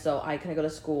 And so I couldn't go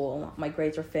to school. My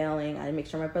grades were failing. I had to make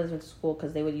sure my brothers went to school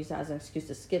because they would use that as an excuse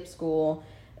to skip school.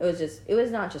 It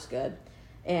was not just good.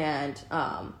 And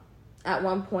at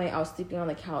one point, I was sleeping on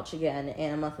the couch again,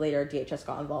 and a month later, DHS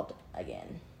got involved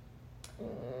again.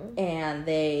 And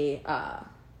they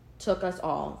took us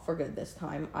all for good this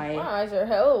time. My eyes are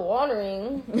hella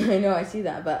watering. I know, I see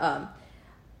that, but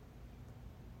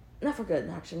not for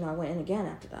good. Actually, no, I went in again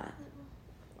after that.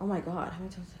 Oh my God, how many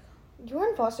times? You were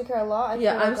in foster care a lot.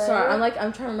 I'm sorry.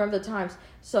 I'm trying to remember the times.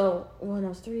 So when I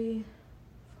was 3.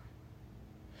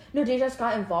 No, they just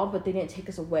got involved, but they didn't take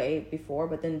us away before.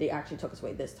 But then they actually took us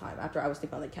away this time after I was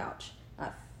sleeping on the couch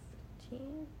at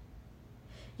 15.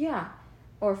 Yeah,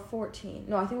 or 14.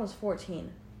 No, I think it was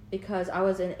 14 because I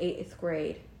was in 8th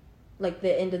grade, like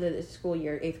the end of the school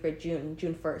year, 8th grade,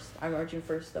 June 1st. I remember June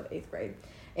 1st of 8th grade,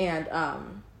 and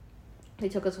they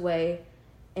took us away,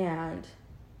 and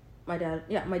my dad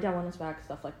wanted us back,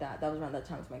 stuff like that. That was around that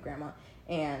time with my grandma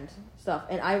and stuff.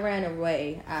 And I ran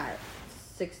away at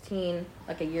 16,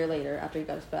 like a year later after he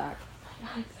got us back.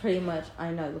 Pretty much,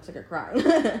 I know, it looks like you're crying.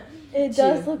 It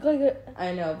does look like it.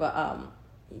 I know, but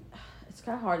it's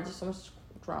kind of hard. It's just so much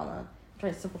drama. I'm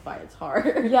trying to simplify it. It's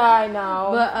hard. Yeah, I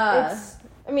know. But,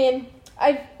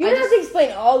 you don't have to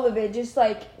explain all of it, just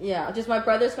like... Yeah, just my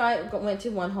brother's guy went to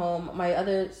one home. My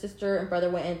other sister and brother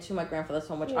went into my grandfather's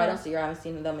home, which I don't see her. I haven't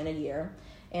seen them in a year.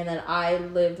 And then I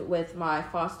lived with my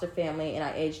foster family, and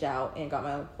I aged out and got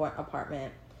my own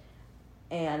apartment.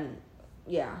 And,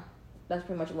 yeah, that's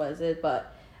pretty much what it is.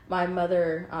 But my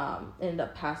mother ended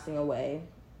up passing away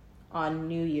on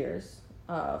New Year's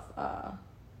of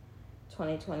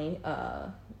 2022,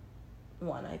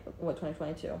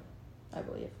 I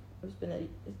believe.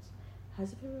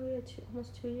 Has it been really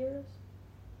almost 2 years?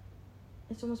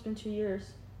 It's almost been 2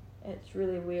 years. It's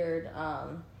really weird.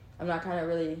 I'm not kind of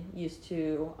really used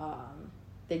to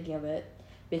thinking of it,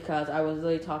 because I was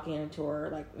literally talking to her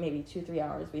like maybe 2-3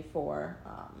 hours before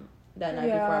that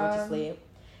night before I went to sleep.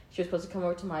 She was supposed to come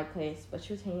over to my place, but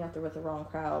she was hanging out there with the wrong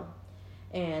crowd.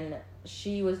 And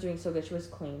she was doing so good. She was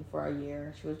clean for a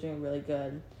year. She was doing really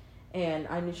good. And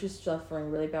I knew she was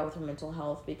suffering really bad with her mental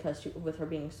health because with her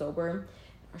being sober,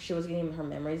 she was getting her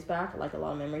memories back, like a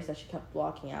lot of memories that she kept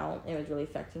blocking out. And it was really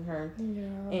affecting her.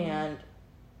 Yeah. And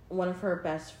one of her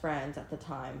best friends at the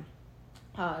time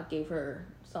gave her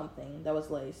something that was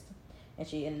laced. And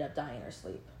she ended up dying in her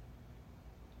sleep.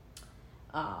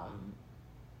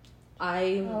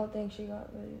 I don't think she got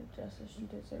really the justice she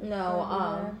deserved.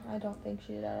 No, I don't think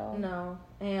she did at all. No,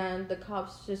 and the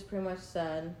cops just pretty much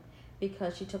said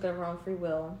because she took it of her own free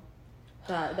will,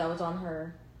 that was on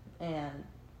her, and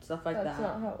stuff like that. That's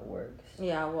not how it works.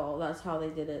 Yeah, well, that's how they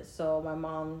did it. So my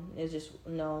mom is just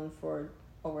known for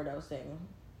overdosing.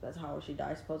 That's how she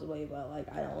died supposedly, but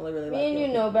like I don't really. Me and you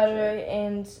know better,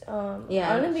 and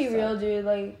yeah, I'm gonna be real, dude.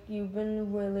 Like you've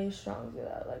been really strong through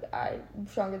that. Like I'm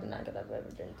stronger than I could have ever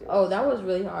been through. Oh, that was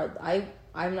really hard.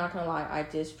 I'm not gonna lie, I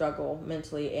did struggle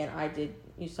mentally, and I did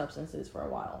use substances for a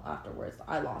while afterwards.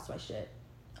 I lost my shit.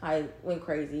 I went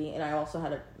crazy, and I also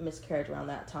had a miscarriage around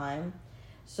that time.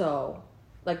 So,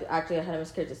 like actually, I had a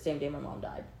miscarriage the same day my mom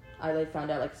died. I found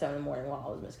out like 7 a.m. while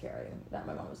I was miscarrying that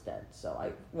my mom was dead. So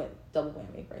I went double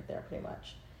whammy right there, pretty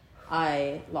much.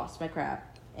 I lost my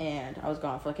crap, and I was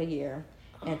gone for like a year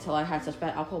until I had such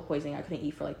bad alcohol poisoning I couldn't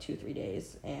eat for like 2-3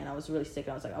 days, and I was really sick.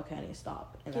 And I was like, okay, I need to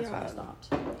stop, and that's when I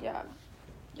stopped. Yeah.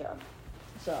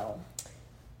 So.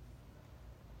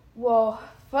 Well,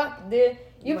 fuck, dude.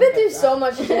 You've been through so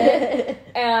much shit,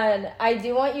 and I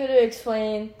do want you to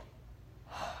explain.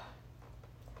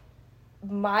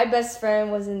 My best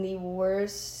friend was in the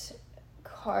worst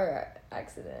car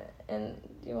accident, and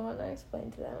do you want to explain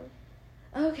to them?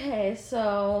 Okay,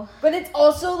 so... But it's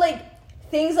also, like,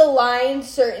 things aligned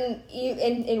certain,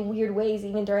 in weird ways,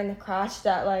 even during the crash,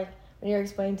 that, like, when you were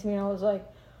explaining to me, I was like,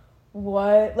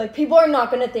 what? Like, people are not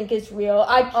going to think it's real.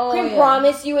 I can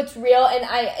promise you it's real, and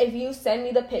if you send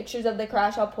me the pictures of the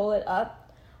crash, I'll pull it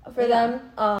up for them.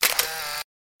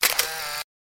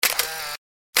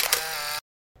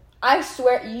 I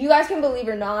swear, you guys can believe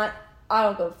or not, I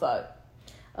don't give a fuck.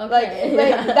 Okay.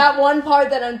 Like that one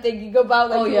part that I'm thinking about.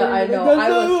 Like, I know.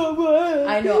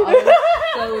 I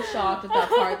was so shocked at that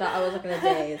part that I was like in a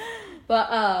daze. But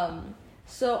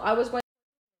so I was going.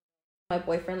 My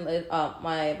boyfriend lived.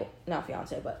 My not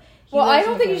fiance, but. I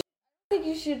don't think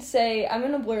you should say. I'm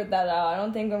gonna blurt that out. I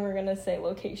don't think we're gonna say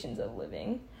locations of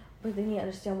living. But they need to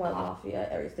understand what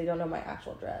Lafayette areas. They don't know my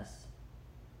actual address.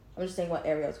 I'm just saying what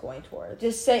area I was going towards.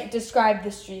 Just describe the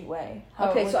streetway.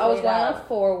 Okay, so I was going on a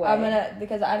 4-way.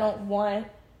 Because I don't want...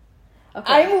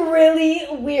 Okay. I'm really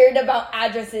weird about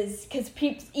addresses, because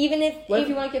people, even if... What if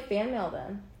you want to get fan mail,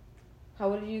 then? How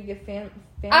would you get fan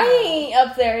mail? I ain't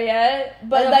up there yet,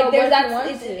 but there's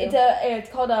that... It's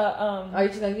called a... Are you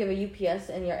just going to give a UPS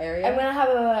in your area? I'm going to have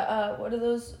a... what are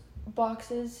those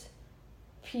boxes?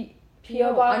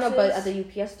 P.O. boxes. I know, but at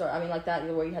the UPS store, I mean, like that,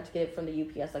 where you have to get it from the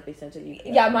UPS, like they send to the UPS.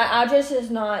 Yeah, my address is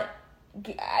not.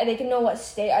 They can know what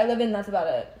state I live in. That's about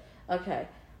it. Okay.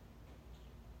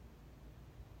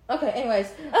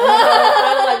 Anyways,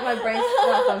 I don't like my brain's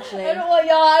not functioning. I don't want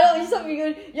y'all. I don't need something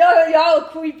good. Y'all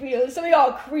creepy. Some of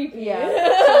y'all creepy. Yeah.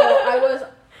 So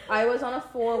I was on a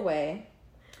 4-way,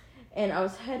 and I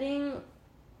was heading.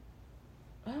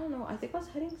 I don't know. I think I was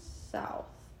heading south.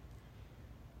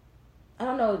 I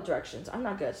don't know directions. I'm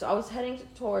not good. So I was heading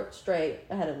straight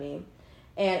ahead of me,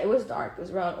 and it was dark. It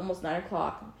was around almost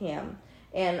 9:00 p.m.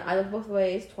 And I looked both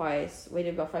ways twice,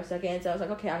 waited about 5 seconds. I was like,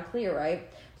 okay, I'm clear, right?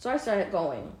 So I started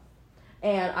going,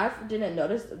 and I didn't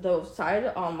notice the side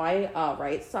on my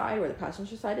right side, where the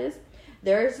passenger side is,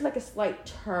 there's like a slight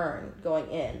turn going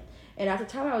in. And at the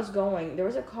time I was going, there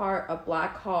was a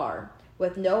black car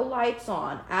with no lights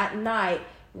on at night,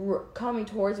 coming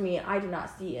towards me, and I did not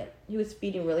see it. He was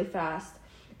speeding really fast,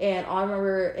 and all I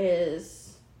remember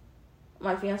is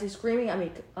my fiance screaming at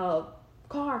me,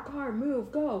 car, move,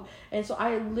 go. And so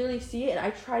I literally see it, and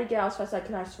I try to get out as fast as I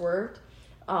can. I swerved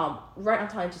right on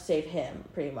time to save him,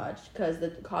 pretty much, because the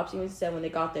cops even said when they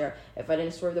got there, if I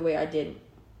didn't swerve the way I did,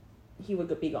 he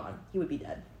would be gone. He would be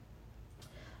dead.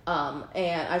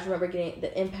 And I just remember getting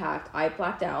the impact. I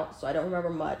blacked out, so I don't remember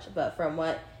much, but from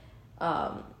what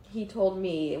he told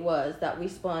me was that we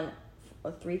spun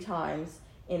 3 times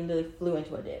and literally flew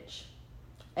into a ditch.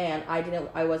 And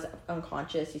I was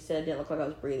unconscious. He said it didn't look like I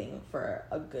was breathing for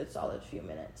a good solid few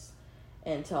minutes.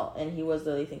 And he was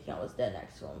literally thinking I was dead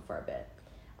next to him for a bit.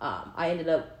 I ended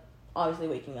up obviously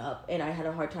waking up, and I had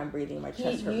a hard time breathing. My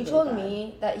chest hurt really bad. You told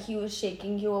me that he was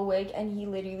shaking you awake, and he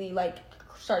literally, like,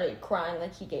 started crying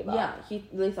like he gave up. Yeah, he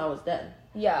really thought I was dead.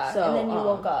 Yeah, so, and then you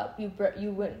woke up. You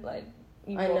went like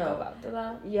you I woke know. up after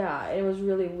that. Yeah, it was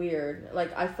really weird.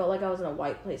 Like I felt like I was in a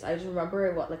white place. I just remember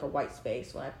it was like a white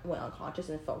space when I went unconscious,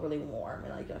 and it felt really warm,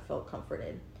 and like I felt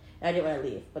comforted. And I didn't want to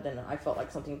leave, but then I felt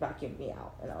like something vacuumed me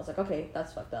out, and I was like, okay,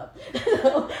 that's fucked up.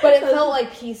 But it felt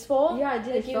like peaceful. Yeah, it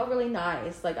did. Like It felt really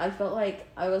nice. Like I felt like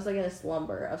I was like in a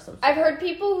slumber of some sort. I've heard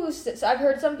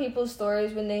some people's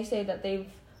stories when they say that they've,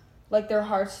 like, their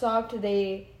heart stopped.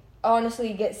 They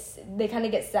honestly they kind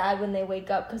of get sad when they wake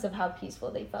up because of how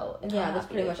peaceful they felt. And Yeah, that's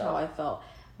pretty much how I felt.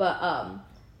 But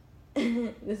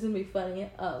this is gonna be funny.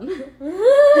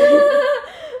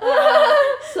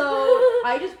 So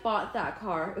I just bought that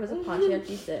car. It was a Pontiac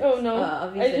G6. Oh no!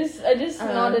 I just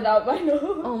nodded out my nose.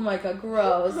 Oh my god,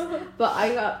 gross! But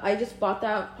I just bought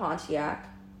that Pontiac.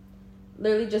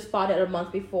 Literally just bought it a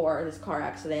month before this car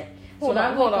accident. So Hold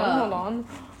on.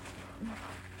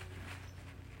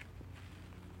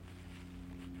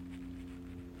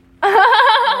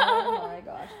 Oh my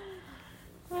gosh.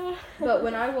 But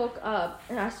when I woke up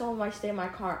and I saw my stay in my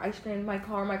car, I screamed, my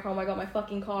car, oh my god, my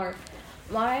fucking car.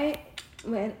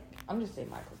 I'm just saying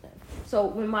Michael's name. So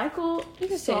when Michael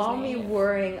saw me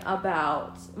worrying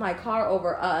about my car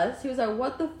over us, he was like,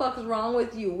 what the fuck is wrong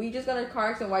with you? We just got in a car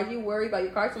accident. Why do you worry about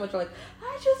your car so much? I'm like,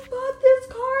 I just bought this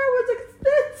car. It was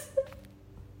expensive.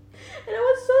 And I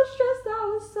was so stressed out. I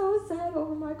was so sad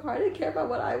over my car. I didn't care about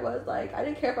what I was like. I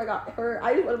didn't care if I got hurt.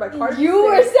 I just wanted my car to be You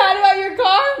were sad about your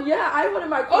car? Yeah, I wanted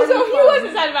my car to be he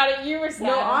wasn't sad about it. You were sad.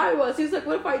 No, I was. He was like,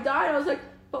 what if I died? I was like,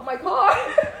 but my car.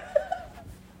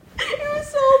 It was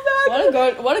so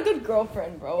bad. What a good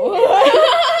girlfriend, bro. No, but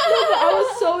I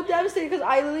was so devastated because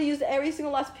I literally used every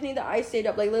single last penny that I saved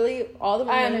up. Like literally all the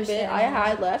money bit I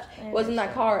had left was in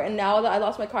that car. And now that I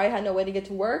lost my car, I had no way to get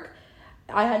to work.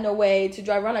 I had no way to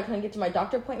drive around. I couldn't get to my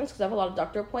doctor appointments because I have a lot of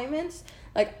doctor appointments.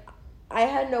 Like I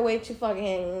had no way to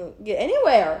fucking get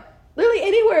anywhere. Literally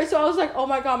anywhere. So I was like, oh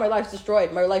my god, my life's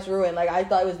destroyed. My life's ruined. Like I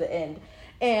thought it was the end.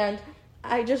 And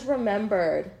I just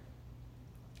remembered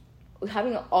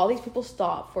having all these people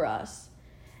stop for us,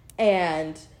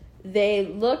 and they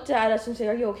looked at us and said,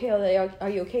 are you okay? Are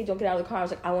you okay? Don't get out of the car. I was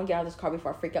like, I won't get out of this car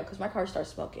before I freak out because my car starts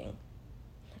smoking.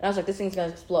 And I was like, this thing's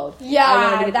gonna explode.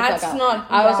 Yeah, that's not.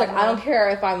 I was like, I don't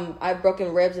care if I've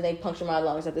broken ribs and they puncture my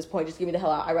lungs at this point. Just give me the hell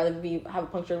out. I'd rather have a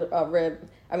punctured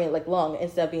lung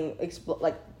instead of being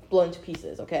blown to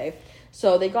pieces. Okay,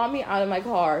 so they got me out of my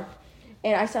car.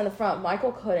 And I sat in the front.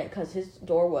 Michael couldn't because his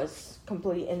door was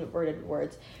completely inverted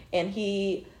wards. And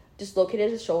he dislocated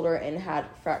his shoulder and had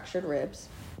fractured ribs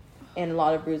and a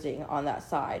lot of bruising on that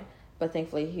side. But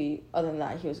thankfully, other than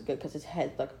that, he was good because his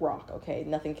head's like rock, okay?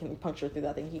 Nothing can puncture through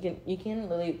that thing. You can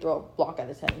really throw a block at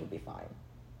his head and he'll be fine.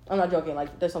 I'm not joking.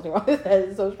 Like, there's something wrong with his head.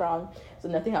 It's so strong. So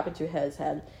nothing happened to his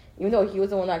head. Even though he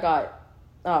was the one that got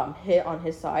hit on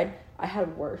his side, I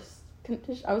had worse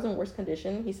condition. I was in worse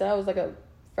condition. He said I was like a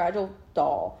fragile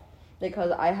doll because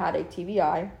I had a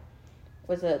TBI,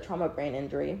 was a trauma brain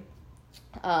injury.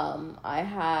 I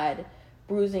had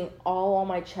bruising all on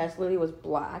my chest, literally was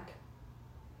black.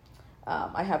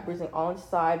 I had bruising all on the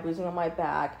side, bruising on my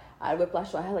back. I had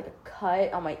whiplash, so I had like a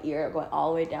cut on my ear going all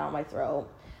the way down my throat.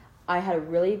 I had a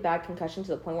really bad concussion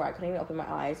to the point where I couldn't even open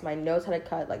my eyes. My nose had a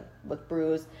cut, like with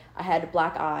bruise. I had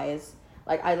black eyes.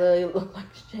 Like I literally looked like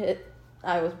shit.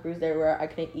 I was bruised everywhere. I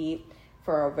couldn't eat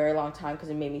for a very long time because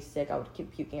it made me sick. I would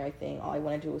keep puking everything. All I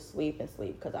wanted to do was sleep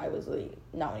because I was really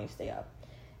not wanting to stay up.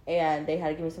 And they had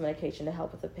to give me some medication to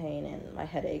help with the pain and my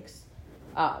headaches.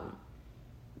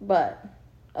 But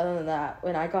other than that,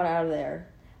 when I got out of there,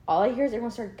 all I hear is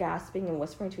everyone start gasping and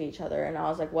whispering to each other. And I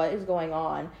was like, what is going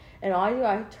on? And all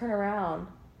I turn around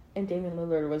and Damian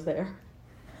Lillard was there.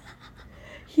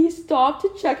 He stopped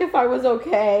to check if I was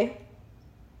okay.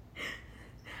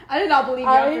 I did not believe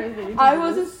you. I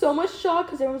was in so much shock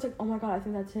because everyone's like, oh my god, I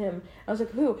think that's him. I was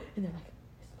like, who? And they're like,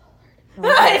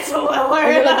 it's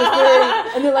Lillard.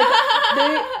 And they're like,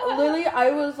 they literally,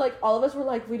 I was like, all of us were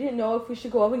like, we didn't know if we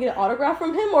should go up and get an autograph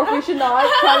from him or if we should not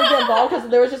try to get involved because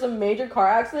there was just a major car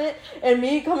accident. And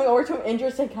me coming over to him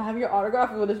injured saying, can I have your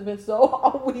autograph? It would have been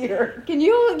so weird. Can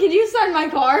you sign my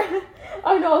car?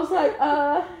 I know, I was like,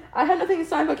 I had nothing to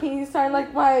sign, but can you sign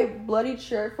like my bloodied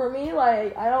shirt for me?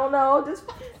 Like, I don't know, just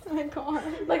my car.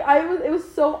 Like it was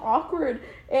so awkward.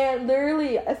 And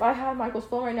literally, if I had Michael's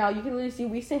phone right now, you can literally see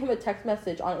we sent him a text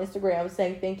message on Instagram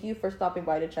saying thank you for stopping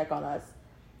by to check on us.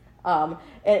 And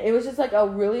it was just like a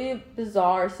really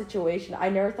bizarre situation. I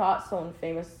never thought someone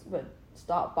famous would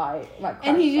stop by my car.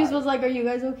 And he just was like, are you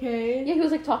guys okay? Yeah, he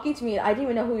was like talking to me. I didn't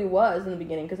even know who he was in the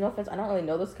beginning because no offense, I don't really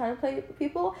know those kind of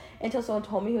people until someone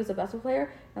told me he was a basketball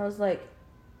player. And I was like,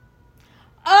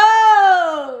 oh,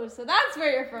 so that's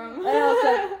where you're from. And I was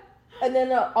like, and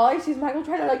then all I see is Michael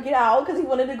trying to like get out because he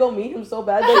wanted to go meet him so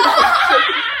bad.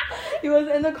 He was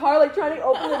in the car like trying to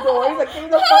open the door. He's like, get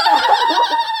the fuck out.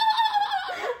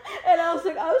 And I was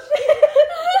like, oh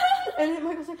shit. And then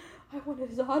Michael's like, I wanted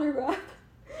his autograph.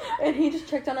 And he just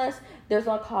checked on us. There's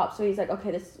no cops, so he's like,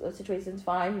 okay, this situation's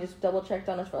fine. He just double checked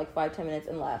on us for like 5-10 minutes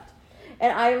and left.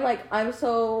 And I'm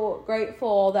so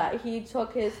grateful that he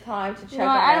took his time to check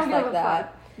on us like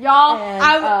that. Fuck. Y'all,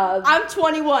 and, I'm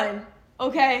 21,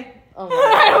 okay? Oh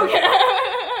my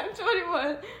God. I'm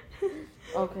 21.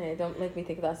 Okay, don't make me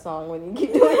think of that song when you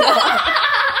keep doing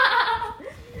that.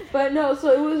 But no,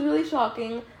 so it was really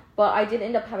shocking. But I did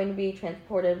end up having to be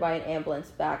transported by an ambulance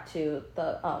back to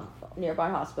the nearby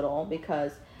hospital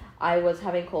because I was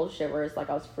having cold shivers, like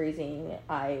I was freezing.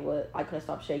 I couldn't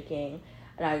stop shaking,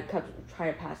 and I kept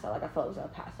trying to pass out, like I felt I was gonna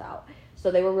pass out.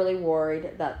 So they were really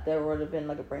worried that there would have been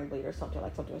like a brain bleed or something,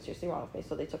 like something was seriously wrong with me.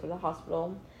 So they took me to the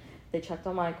hospital. They checked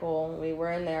on Michael. We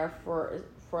were in there for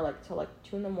like till like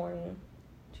 2 in the morning,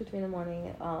 2-3 in the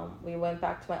morning. We went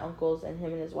back to my uncle's, and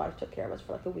him and his wife took care of us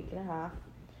for like a week and a half.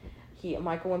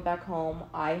 Michael went back home.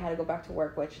 I had to go back to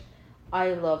work, which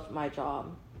I loved my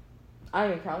job. I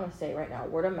don't even care. I'm going to say it right now.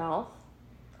 Word of mouth.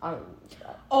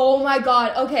 Oh my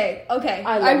God. Okay.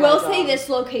 I will say this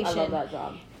location. I love that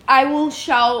job. I'll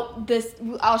shout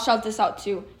this out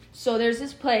too. So there's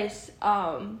this place,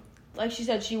 like she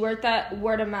said, she worked at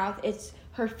Word of Mouth.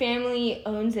 Her family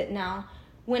owns it now.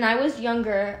 When I was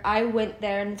younger, I went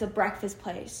there, and it's a breakfast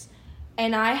place.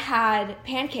 And I had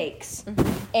pancakes,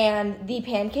 and the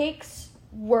pancakes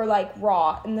were like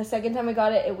raw. And the second time I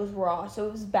got it, it was raw, so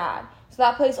it was bad. So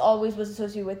that place always was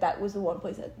associated with that was the one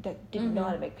place that didn't know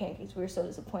how to make pancakes. We were so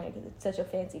disappointed because it's such a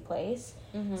fancy place.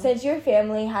 Since your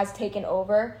family has taken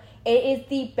over, it is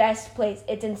the best place.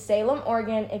 It's in Salem,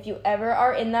 Oregon. If you ever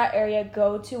are in that area,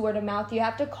 go to Word of Mouth. You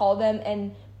have to call them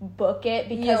and book it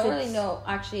because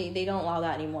actually they don't allow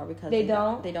that anymore because they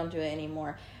don't do it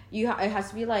anymore. It has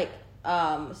to be like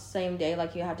same day,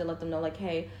 like you have to let them know like,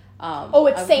 hey,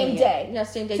 it's same day. Yeah,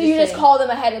 same day. So you just call them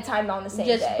ahead of time on the same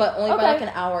day. But only by like an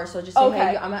hour. So just say,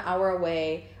 hey, I'm an hour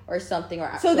away or something.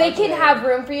 So they can have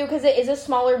room for you because it is a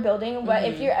smaller building. But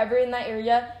if you're ever in that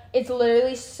area, it's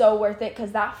literally so worth it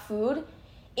because that food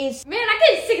is... Man, I'm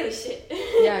getting sick of this shit.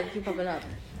 Yeah, keep popping up.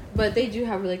 But they do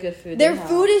have really good food. Their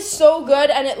food is so good,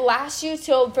 and it lasts you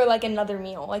for like another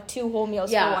meal, like 2 whole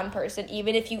meals for one person,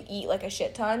 even if you eat like a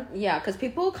shit ton. Yeah, because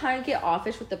people kind of get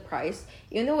offish with the price,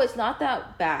 even though it's not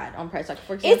that bad on price. Like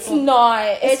for example, it's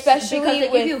not, especially because they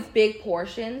give you big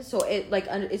portions, so it like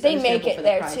it's they make it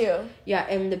there too. Yeah,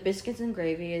 and the biscuits and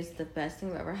gravy is the best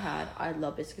thing I've ever had. I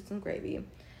love biscuits and gravy.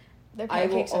 Their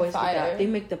pancakes are fire. They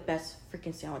make the best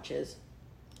freaking sandwiches.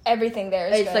 Everything there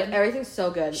is good. Like everything's so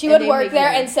good. She would work there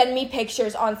and send me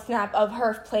pictures on Snap of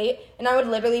her plate, and I would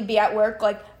literally be at work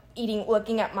like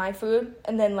looking at my food,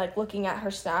 and then like looking at her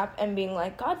Snap and being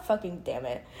like, God fucking damn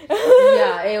it.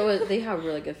 Yeah, they have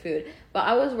really good food. But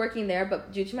I was working there,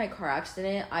 but due to my car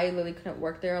accident, I literally couldn't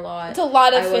work there a lot. It's a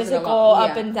lot of physical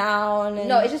up and down. And...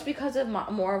 No, it's just because of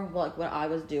more of like what I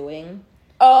was doing.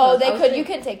 Oh, you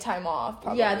can take time off,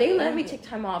 probably. Yeah, they let me take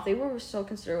time off. They were so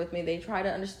considerate with me. They tried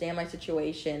to understand my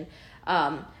situation.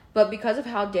 But because of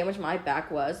how damaged my back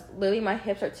was, literally my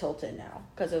hips are tilted now.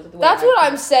 Because of the way That's what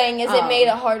I'm saying, is it made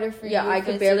it harder for you. Yeah, I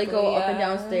could barely go up and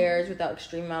down stairs without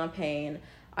extreme amount of pain.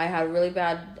 I had really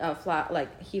bad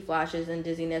heat flashes and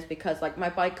dizziness because like my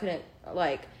bike couldn't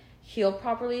like heal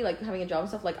properly, like having a job and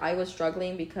stuff. Like I was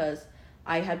struggling because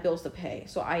I had bills to pay,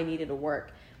 so I needed to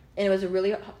work. And it was a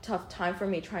really tough time for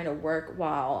me trying to work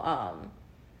while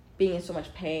being in so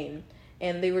much pain.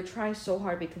 And they were trying so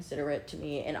hard to be considerate to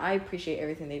me. And I appreciate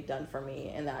everything they've done for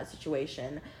me in that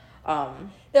situation.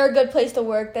 They're a good place to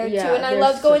work there, too. And I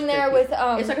love going there with...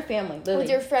 it's like a family, literally.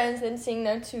 With your friends and seeing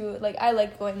there, too. Like, I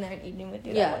like going there and eating with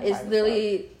you. Yeah, it's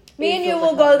literally... Me and you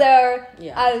will go there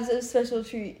as a special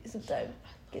treat sometime.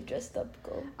 Get dressed up,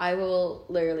 go. I will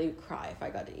literally cry if I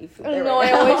got to eat food there. No,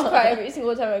 I always cry every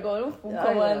single time I go to food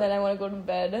coma, and then I want to go to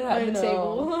bed at the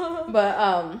table. But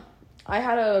I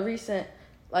had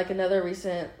another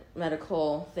recent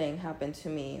medical thing happen to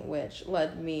me, which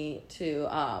led me to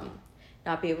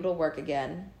not be able to work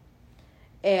again.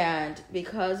 And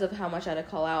because of how much I had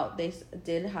to call out, they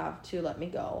did have to let me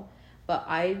go. But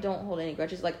I don't hold any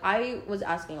grudges. Like, I was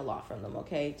asking a lot from them,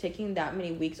 okay? Taking that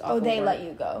many weeks off of they work. let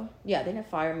you go? Yeah, they didn't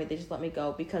fire me. They just let me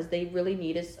go because they really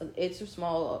need us. It's a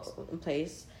small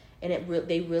place, and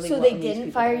they really So want they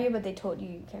didn't fire you, but they told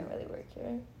you can't really work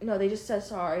here? No, they just said,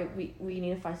 sorry, we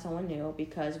need to find someone new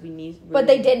because we need... Really but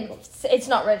they didn't... It's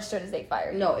not registered as they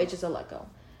fired you. No, it's just a let go.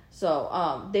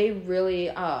 So, they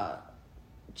really...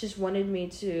 just wanted me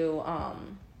to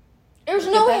There's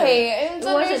no hate. It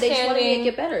wasn't. They just wanted me to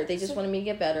get better. They just wanted me to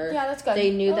get better. Yeah, that's good.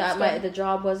 They knew that the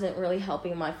job wasn't really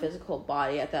helping my physical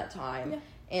body at that time. Yeah.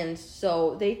 And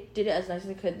so they did it as nice as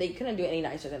they could. They couldn't do it any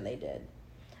nicer than they did.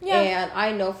 Yeah. And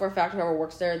I know for a fact whoever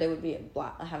works there, they would be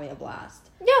having a blast.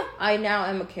 Yeah. I now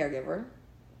am a caregiver.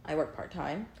 I work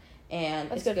part-time. And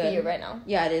that's good for you right now.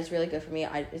 Yeah, it is really good for me.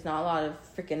 It's not a lot of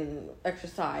freaking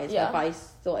exercise. Yeah. But I'm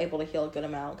still able to heal a good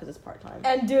amount because it's part-time.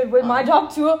 And dude, with my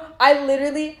job too,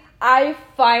 I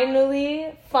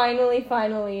finally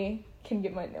can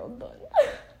get my nails done.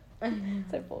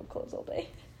 So I fold clothes all day.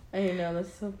 I know,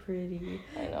 that's so pretty.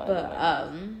 I know.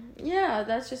 But yeah,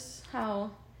 that's just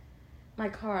how my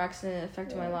car accident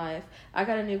affected my life. I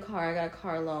got a new car. I got a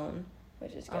car loan,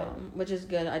 which is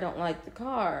good. I don't like the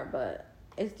car, but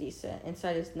it's decent.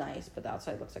 Inside is nice, but the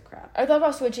outside looks like crap. I thought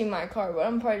about switching my car, but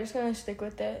I'm probably just gonna stick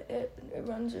with it. It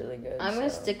runs really good. I'm gonna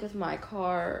stick with my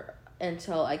car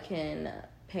until I can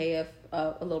pay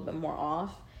a little bit more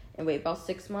off and wait about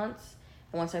 6 months.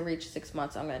 And once I reach 6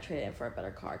 months, I'm going to trade it in for a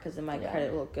better car because then my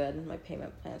credit will look good and my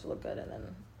payment plans will look good, and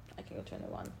then I can go to a new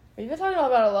one. We've been talking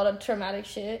about a lot of traumatic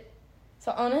shit.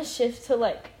 So I want to shift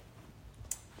to,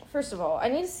 first of all, I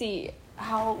need to see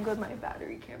how good my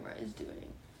battery camera is doing.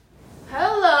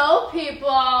 Hello, people.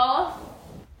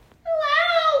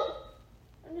 Hello.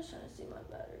 I'm just trying to see my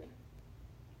battery.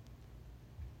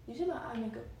 You see my eye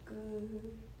makeup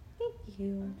good. Thank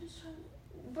you. I'm just trying to,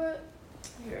 but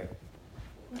here.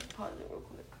 Let's pause it real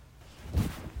quick.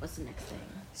 What's the next thing?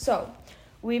 So,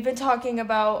 we've been talking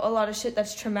about a lot of shit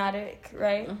that's traumatic,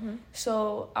 right? Mm-hmm.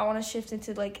 So, I want to shift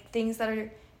into, things that are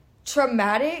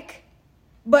traumatic,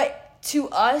 but to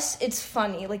us, it's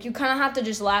funny. You kind of have to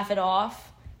just laugh it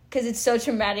off, because it's so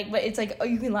traumatic, but it's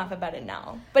you can laugh about it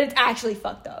now. But it's actually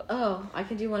fucked up. Oh, I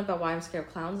can do one about why I'm scared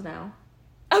of clowns now.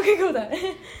 Okay, go with that.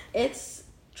 It's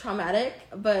traumatic,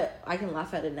 but I can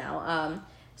laugh at it now.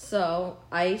 So,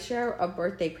 I share a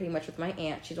birthday pretty much with my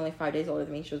aunt. She's only 5 days older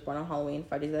than me. She was born on Halloween.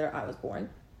 5 days later, I was born.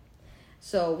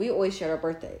 So, we always share our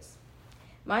birthdays.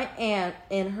 My aunt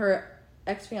and her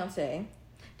ex-fiancé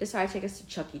decided to take us to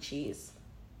Chuck E. Cheese.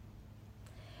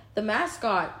 The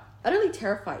mascot utterly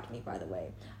terrified me, by the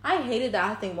way. I hated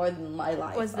that thing more than my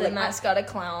life. Was the mascot a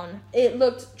clown? It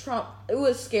looked it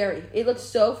was scary. It looked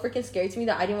so freaking scary to me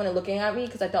that I didn't want it looking at me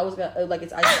because I thought it was gonna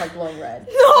its eyes started glowing red.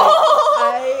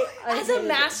 No. As a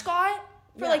mascot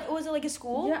for was it a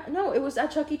school? Yeah, no, it was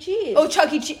at Chuck E. Cheese. Oh,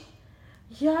 Chuck E. Cheese.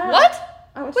 Yeah. What?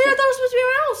 Wait, I thought it was supposed to be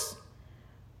around house.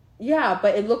 Yeah,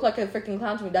 but it looked like a freaking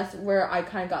clown to me. That's where I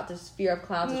kind of got this fear of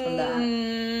clowns from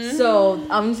that. So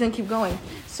I'm just gonna keep going.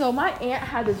 So my aunt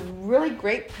had this really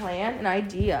great plan and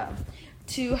idea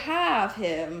to have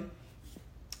him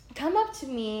come up to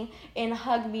me and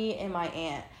hug me and my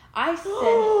aunt. I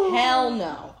said, hell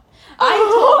no. I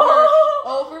told her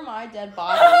over my dead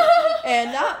body.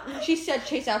 And she said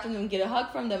chase after them and get a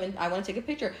hug from them, and I want to take a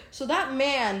picture. So that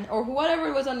man, or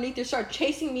whatever was underneath there, started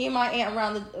chasing me and my aunt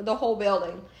around the whole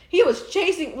building. He was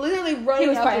literally running. He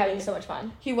was probably having so much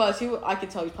fun. He was. I could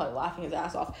tell he was probably laughing his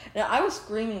ass off. And I was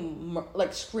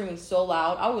screaming so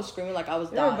loud. I was screaming like I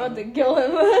was dying. You're about to kill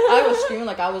him. I was screaming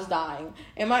like I was dying.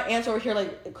 And my aunt's over here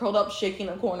curled up, shaking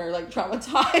in a corner,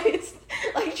 traumatized.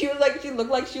 She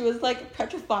looked like she was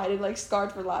petrified and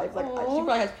scarred for life. She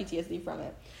probably has PTSD from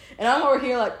it. And I'm over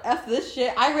here F this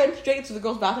shit. I ran straight to the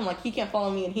girl's bathroom he can't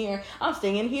follow me in here. I'm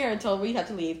staying in here until we have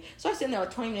to leave. So I stayed in there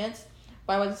 20 minutes.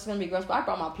 But I was just gonna be gross, but I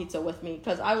brought my pizza with me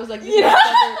because I was if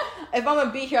I'm gonna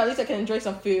be here, at least I can enjoy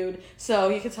some food. So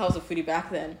you could tell I was a foodie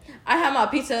back then. I had my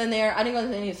pizza in there. I didn't go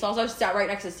into any sauce. I just sat right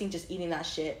next to the sink just eating that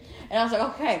shit. And I was like,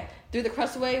 okay, threw the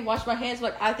crust away, washed my hands.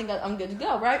 I think I'm good to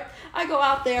go, right? I go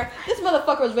out there. This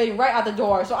motherfucker was waiting right out the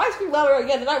door. So I screamed louder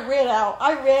again, and I ran out.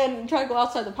 I ran trying to go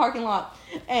outside the parking lot.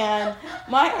 And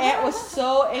my aunt was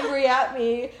so angry at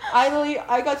me.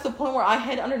 I got to the point where I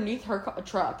hid underneath her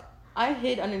truck. I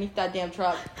hid underneath that damn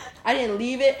truck. I didn't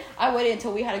leave it. I waited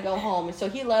until we had to go home. And so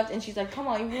he left, and she's like, come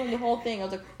on, you ruined the whole thing. I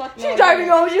was like, fuck no. She's driving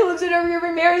home. She looks at her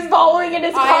rearview mirror. He's following in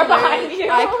his car behind you.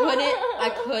 I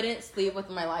couldn't sleep with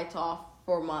my lights off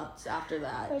for months after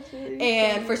that. Really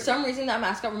and funny. For some reason, that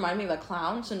mascot reminded me of a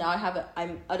clown. So now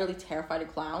I'm utterly terrified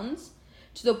of clowns.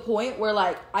 To the point where,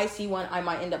 I see one, I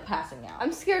might end up passing out.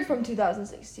 I'm scared from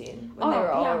 2016 when they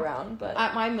were all around. But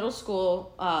at my middle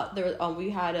school, we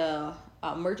had a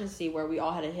emergency where we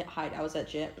all had to hide. I was at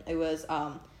gym. It was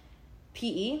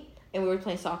PE, and we were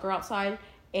playing soccer outside,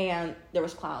 and there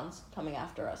was clowns coming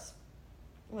after us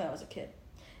when I was a kid.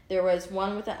 There was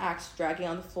one with an axe dragging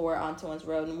on the floor onto one's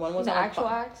road, and one was An on actual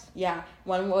axe? Yeah,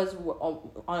 one was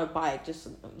on a bike, just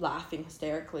laughing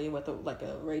hysterically with a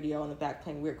radio in the back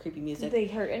playing weird, creepy music. Did they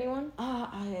hurt anyone?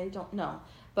 I don't know.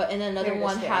 But and then another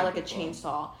one had like a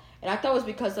chainsaw, and I thought it was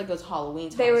because like it was Halloween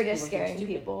time. They were just scaring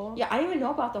people. Yeah, I didn't even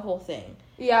know about the whole thing.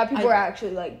 Yeah, people were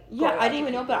actually like. Yeah, I didn't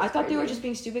even know, but I thought they were just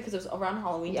being stupid because it was around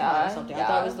Halloween time or something. I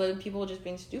thought it was people just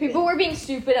being stupid. People were being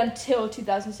stupid until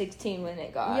 2016 when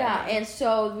it got. Yeah, and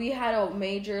so we had a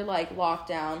major like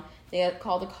lockdown. They had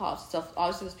called the cops and stuff.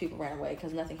 Obviously, those people ran away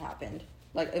because nothing happened.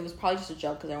 Like it was probably just a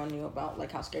joke because everyone knew about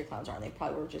like how scary clowns are, and they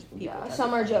probably were just people. Yeah,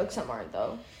 some are jokes, some aren't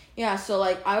though. Yeah, so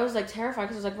like I was like terrified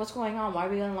because I was like, "What's going on? Why are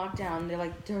we in lockdown?" And they're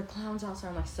like, "There are clowns outside."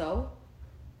 I'm like, "So."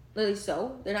 Literally,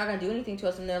 so they're not gonna do anything to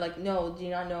us, and they're like, "No, do you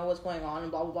not know what's going on?"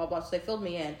 And blah blah blah blah. So they filled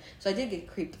me in. So I did get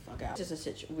creeped the fuck out. It's just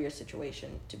a weird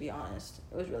situation, to be honest.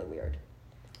 It was really weird.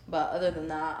 But other than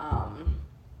that,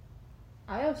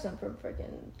 I have some from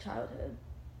freaking childhood,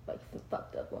 like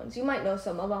fucked up ones. You might know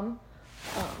some of them.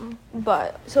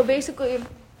 But so basically,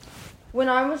 when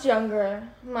I was younger,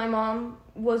 my mom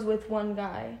was with one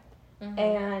guy,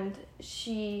 and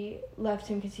she left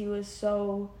him because he was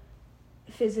so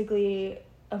physically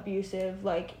abusive.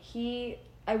 Like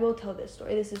I will tell this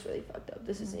story. This is really fucked up.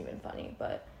 This isn't even funny,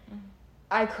 but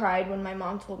I cried when my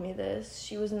mom told me this.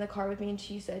 She was in the car with me and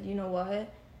she said, "You know what?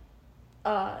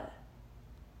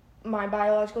 My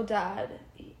biological dad,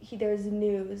 there's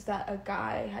news that a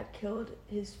guy had killed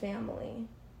his family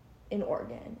in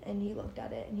Oregon." And he looked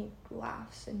at it and he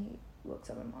laughs and he looks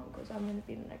at my mom and goes, "I'm going to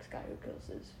be the next guy who kills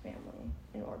his family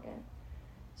in Oregon."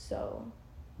 So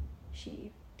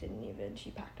she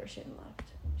packed her shit and left.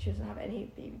 She doesn't have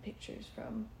any baby pictures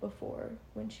from before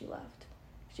when she left.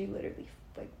 She literally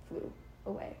flew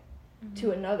away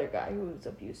to another guy who was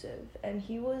abusive, and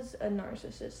he was a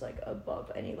narcissist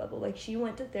above any level. Like, she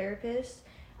went to therapists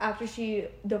after she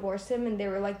divorced him, and they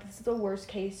were like, "This is the worst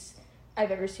case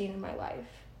I've ever seen in my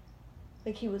life."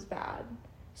 Like, he was bad.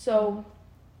 So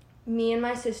me and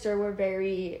my sister were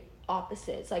very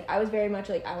opposites. Like, I was very much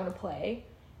like, I want to play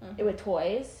with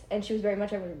toys, and she was very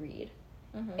much, I want to read.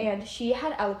 And she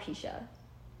had alopecia,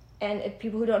 and if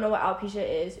people who don't know what alopecia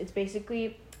is, it's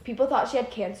basically, people thought she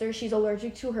had cancer. She's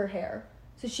allergic to her hair,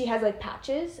 so she has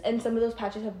patches, and some of those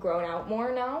patches have grown out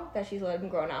more now that she's let them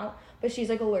grow out, but she's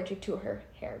allergic to her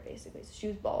hair basically. So she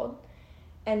was bald,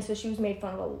 and so she was made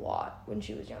fun of a lot when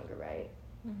she was younger, right?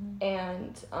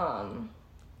 And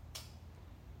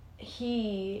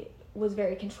he was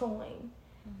very controlling.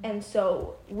 And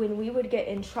so when we would get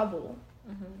in trouble,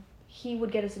 he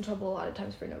would get us in trouble a lot of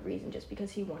times for no reason, just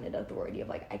because he wanted authority of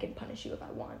I can punish you if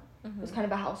I want. It was kind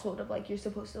of a household of you're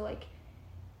supposed to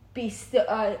be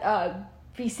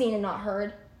seen and not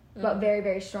heard, but very,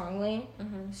 very strongly.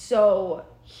 So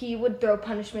he would throw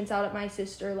punishments out at my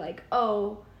sister,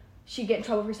 "Oh, she'd get in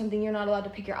trouble for something, you're not allowed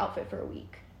to pick your outfit for a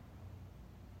week."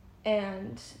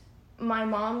 And my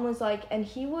mom was and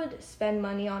he would spend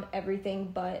money on everything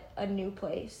but a new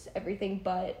place, everything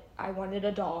but, I wanted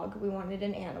a dog, we wanted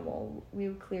an animal, we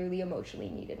clearly emotionally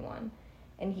needed one.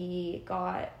 And he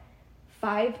got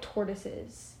 5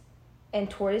 tortoises, and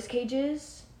tortoise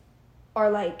cages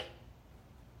are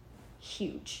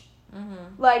huge,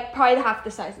 probably half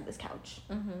the size of this couch.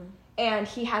 And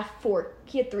he had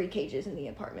 3 cages in the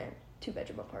apartment,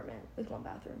 2-bedroom apartment with 1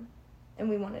 bathroom. And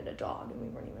we wanted a dog, and we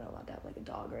weren't even allowed to have a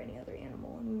dog or any other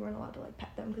animal, and we weren't allowed to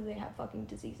pet them because they have fucking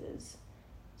diseases.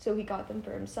 So he got them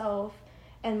for himself,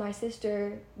 and my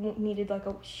sister needed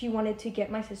she wanted to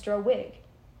get my sister a wig,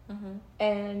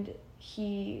 and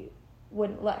he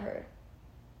wouldn't let her.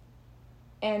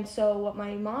 And so what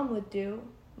my mom would do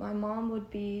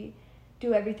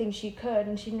do everything she could,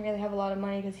 and she didn't really have a lot of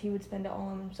money because he would spend it all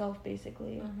on himself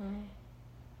basically.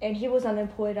 And he was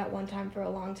unemployed at one time for a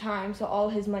long time, so all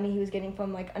his money he was getting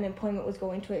from unemployment was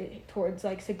going towards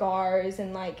cigars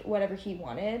and whatever he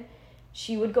wanted.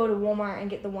 She would go to Walmart and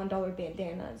get the $1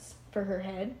 bandanas for her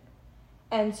head.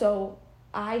 And so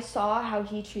I saw how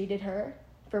he treated her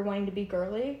for wanting to be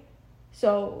girly.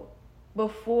 So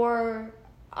before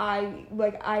I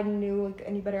knew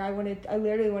any better, I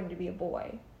literally wanted to be a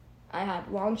boy. I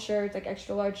had long shirts,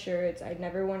 extra large shirts. I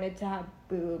never wanted to have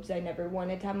boobs. I never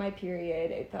wanted to have my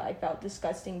period. I felt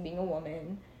disgusting being a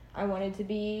woman. I wanted to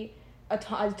be as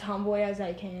tomboy as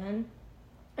I can.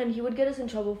 And he would get us in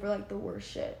trouble for the worst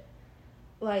shit.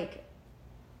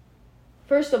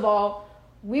 First of all,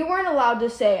 we weren't allowed to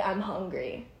say I'm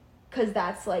hungry, because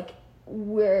that's if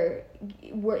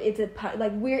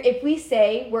we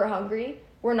say we're hungry,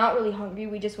 we're not really hungry.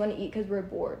 We just want to eat because we're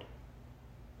bored.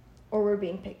 Or we're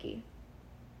being picky.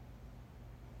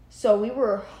 So we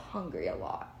were hungry a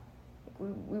lot.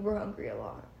 We were hungry a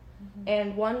lot.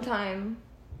 And one time,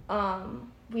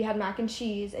 we had mac and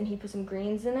cheese, and he put some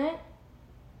greens in it,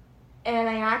 and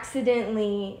I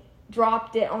accidentally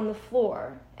dropped it on the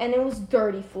floor, and it was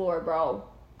dirty floor, bro.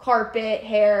 Carpet,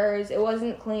 hairs, it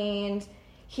wasn't cleaned.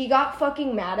 He got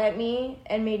fucking mad at me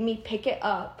and made me pick it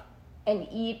up and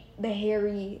eat the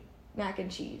hairy mac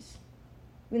and cheese.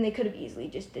 I mean, they could have easily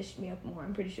just dished me up more.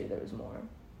 I'm pretty sure there was more.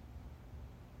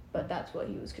 But that's what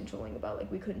he was controlling about.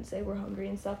 Like, we couldn't say we're hungry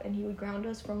and stuff, and he would ground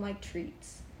us from, like,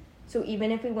 treats. So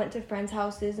even if we went to friends'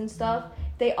 houses and stuff,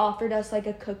 they offered us, like,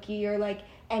 a cookie or, like,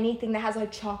 anything that has,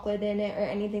 like, chocolate in it or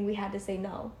anything, we had to say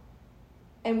no.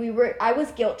 And I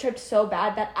was guilt-tripped so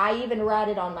bad that I even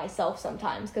ratted on myself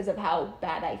sometimes because of how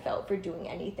bad I felt for doing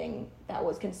anything that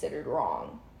was considered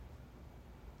wrong.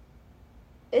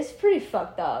 It's pretty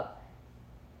fucked up.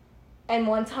 And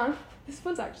one time, this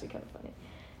one's actually kind of funny.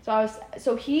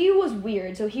 So he was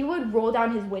weird. So he would roll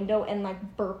down his window and,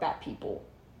 like, burp at people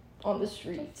on the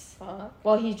streets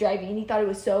while he's driving. He thought it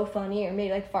was so funny, or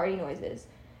made, like, farty noises.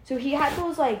 So he had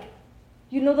those, like,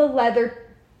 you know, the leather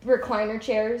recliner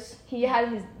chairs. He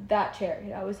had that chair.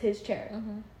 That was his chair.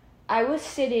 Mm-hmm. I was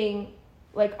sitting,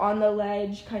 like, on the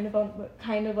ledge, kind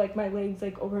of like my legs,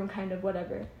 like, over him, kind of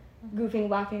whatever, goofing,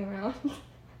 laughing around.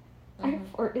 I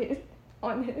farted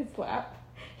on his lap.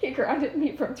 He grounded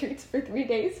me from treats for 3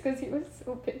 days because he was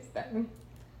so pissed at me.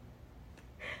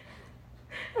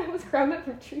 I was grounded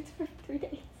from treats for 3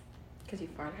 days. Because you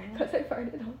farted? Because I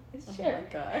farted on his chair. Oh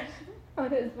my gosh. On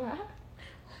his lap.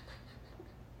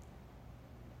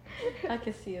 I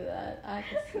can see that.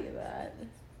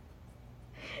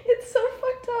 It's so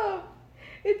fucked up.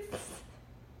 It's...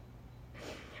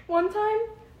 One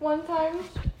time,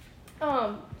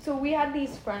 so we had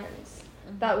these friends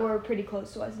that were pretty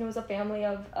close to us, and it was a family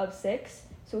of 6,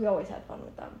 so we always had fun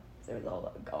with them. There was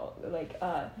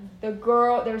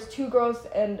there was 2 girls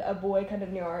and a boy kind of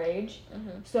near our age.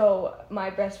 So my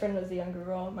best friend was the younger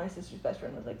girl, my sister's best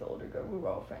friend was, like, the older girl. We were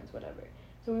all friends, whatever.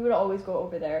 So we would always go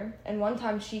over there, and one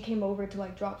time she came over to,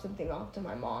 like, drop something off to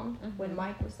my mom when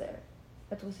Mike was there.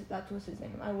 That was his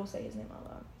name. I will say his name out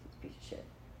loud. He's a piece of shit.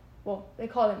 Well, they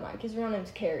called him Mike. His real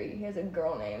name's Carrie. He has a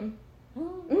girl name.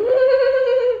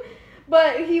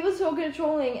 But he was so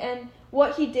controlling, and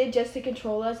what he did just to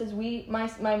control us is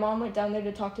my mom went down there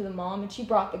to talk to the mom, and she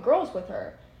brought the girls with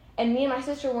her. And me and my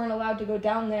sister weren't allowed to go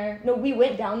down there. No, we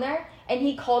went down there, and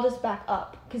he called us back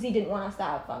up because he didn't want us to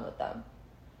have fun with them.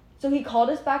 So he called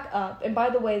us back up, and by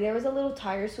the way, there was a little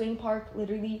tire swing park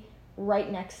literally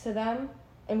right next to them,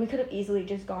 and we could have easily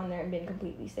just gone there and been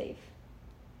completely safe.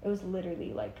 It was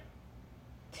literally, like,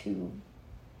 2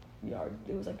 yards.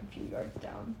 It was, like, a few yards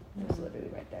down. It was literally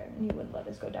right there, and he wouldn't let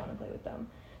us go down and play with them.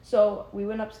 So we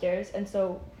went upstairs, and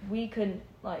so we couldn't,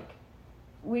 like,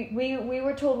 we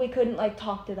were told we couldn't, like,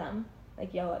 talk to them,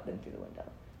 like, yell at them through the window.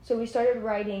 So we started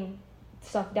writing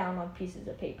stuff down on pieces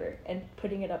of paper and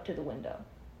putting it up to the window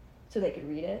so they could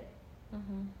read it.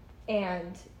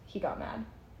 And he got mad.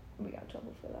 We got in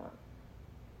trouble for that.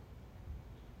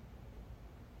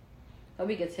 Hope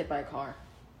he gets hit by a car.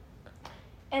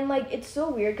 And, like, it's so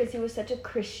weird because he was such a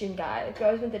Christian guy. Like, we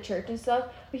always went to church and stuff,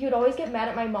 but he would always get mad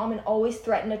at my mom and always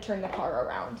threaten to turn the car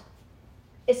around.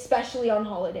 Especially on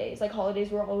holidays. Like, holidays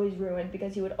were always ruined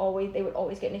because they would always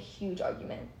get in a huge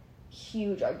argument.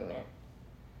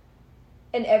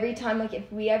 And every time, like,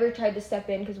 if we ever tried to step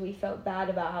in because we felt bad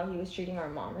about how he was treating our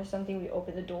mom or something, we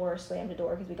opened the door or slammed the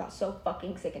door because we got so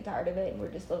fucking sick and tired of it and we're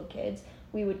just little kids,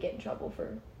 we would get in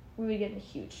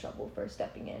huge trouble for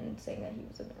stepping in and saying that he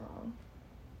was in the wrong.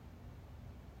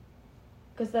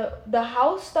 Because the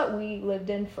house that we lived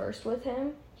in first with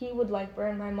him, he would, like,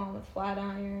 burn my mom with flat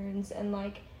irons, and,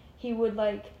 like, he would,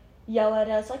 like, yell at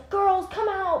us, like, girls, come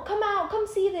out, come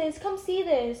see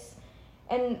this.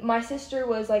 And my sister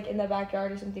was, like, in the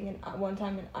backyard or something, and one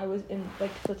time, and I was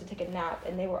supposed to take a nap,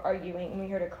 and they were arguing, and we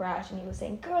heard a crash, and he was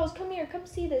saying, girls, come here, come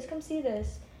see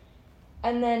this.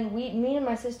 And then me and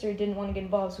my sister didn't want to get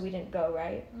involved, so we didn't go,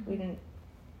 right? We didn't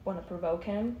want to provoke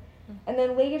him. And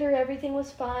then later, everything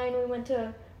was fine. We went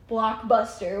to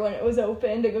Blockbuster when it was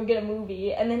open to go get a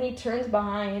movie. And then he turns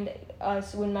behind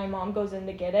us when my mom goes in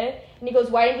to get it. And he goes,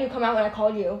 why didn't you come out when I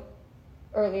called you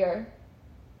earlier?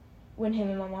 When him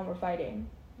and my mom were fighting.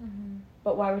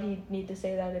 But why would he need to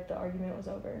say that if the argument was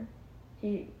over?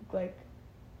 He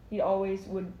always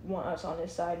would want us on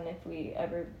his side. And if we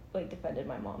ever, like, defended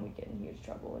my mom, we'd get in huge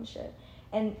trouble and shit.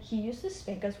 And he used to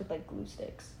spank us with, like, glue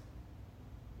sticks.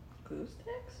 Glue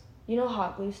sticks? You know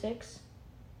hot glue sticks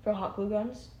for hot glue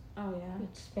guns? Oh, yeah.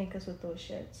 He'd spank us with those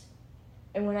shits.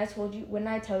 And when I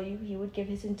tell you, he would give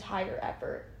his entire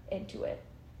effort into it.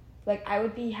 Like, I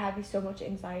would be having so much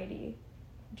anxiety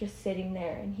just sitting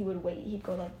there, and he would wait. He'd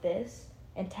go like this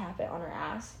and tap it on her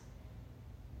ass,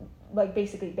 like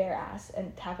basically bare ass,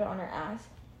 and tap it on her ass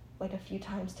like a few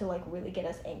times to like really get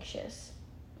us anxious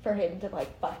for him to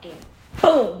like fucking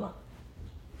boom.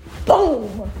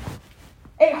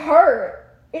 It hurt.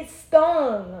 It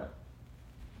stung.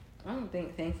 I'm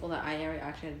thankful that I never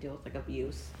actually had to deal with like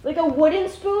abuse. Like a wooden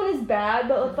spoon is bad,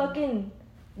 but a fucking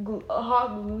a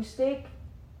hot glue stick.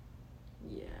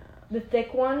 Yeah. The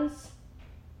thick ones.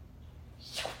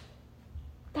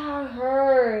 That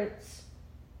hurts.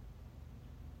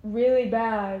 Really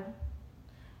bad.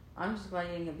 I'm just glad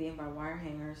you didn't get beaten by wire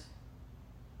hangers.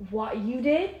 What, you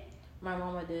did? My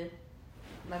mama did.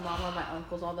 My mama and my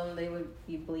uncles, all them, they would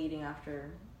be bleeding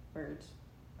afterwards.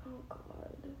 Oh, God.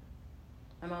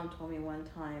 My mom told me one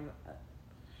time,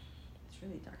 it's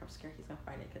really dark, I'm scared he's gonna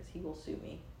find it because he will sue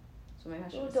me. So maybe I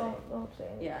shouldn't say. Don't say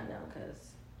anything. Yeah, no,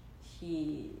 because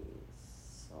he's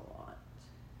a lot.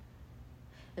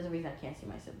 There's a reason I can't see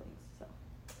my siblings, so.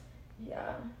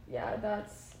 Yeah,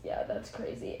 that's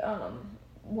crazy.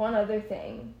 One other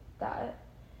thing that,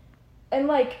 and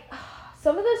like,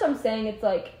 some of this I'm saying, it's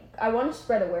like, I want to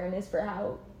spread awareness for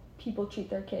how people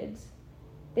treat their kids.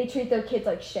 They treat their kids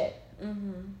like shit.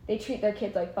 Mm-hmm. They treat their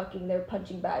kids like fucking their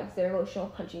punching bags, their emotional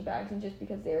punching bags, and just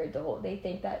because they're adult, they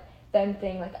think that them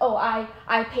thing like, oh,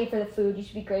 I pay for the food, you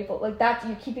should be grateful. Like, that's,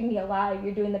 you're keeping me alive,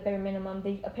 you're doing the bare minimum.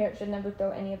 A parent should never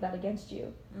throw any of that against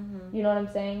you. Mm-hmm. You know what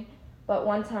I'm saying? But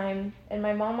one time, and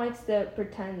my mom likes to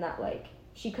pretend that, like,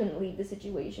 she couldn't leave the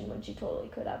situation when she totally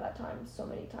could have at times, so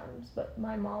many times. But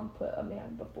my mom put a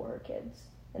man before her kids,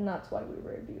 and that's why we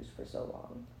were abused for so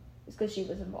long. It's because she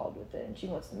was involved with it, and she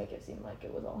wants to make it seem like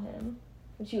it was all him.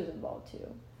 And she was involved, too.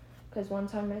 Because one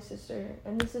time my sister,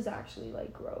 and this is actually,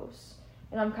 like, gross,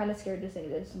 and I'm kind of scared to say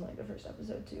this in, like, the first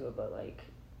episode, too, but, like,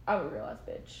 I'm a real-ass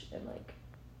bitch, and, like,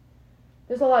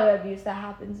 there's a lot of abuse that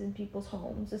happens in people's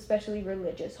homes, especially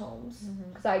religious homes.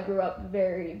 Because I grew up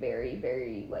very, very,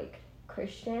 very, like,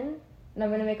 Christian, and I'm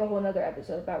going to make a whole nother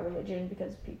episode about religion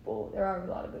because there are a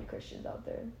lot of good Christians out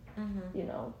there, you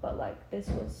know, but, like,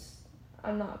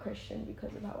 I'm not a Christian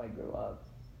because of how I grew up,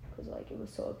 because, like, it was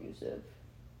so abusive.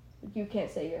 You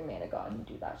can't say you're a man of God and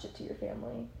do that shit to your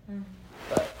family.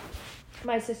 But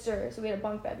my sister, so we had a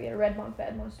bunk bed, we had a red bunk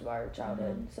bed most of our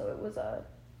childhood, so it was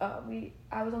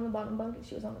I was on the bottom bunk and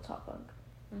she was on the top bunk.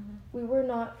 We were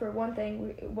not, for one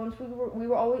thing, we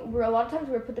were a lot of times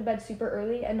we were put to bed super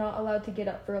early and not allowed to get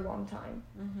up for a long time.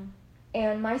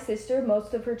 And my sister,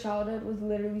 most of her childhood was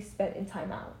literally spent in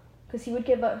timeout, because he would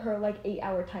give her like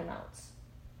 8-hour timeouts.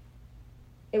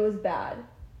 It was bad.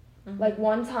 Like,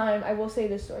 one time, I will say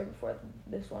this story before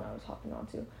this one I was hopping on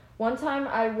to. One time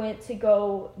I went to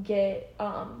go get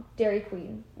Dairy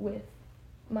Queen with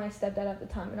my stepdad at the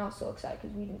time, and I was so excited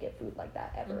because we didn't get food like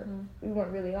that ever. We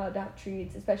weren't really allowed to have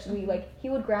treats, especially like he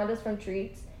would ground us from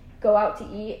treats, go out to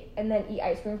eat, and then eat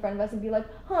ice cream in front of us and be like,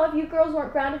 if you girls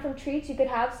weren't grounded from treats, you could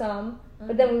have some.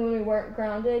 But then when we weren't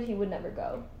grounded, he would never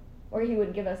go, or he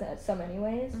wouldn't give us some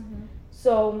anyways.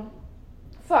 So,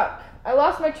 fuck, I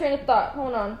lost my train of thought.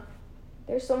 Hold on.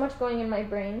 There's so much going in my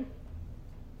brain.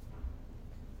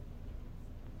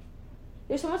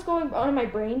 There's so much going on in my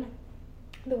brain.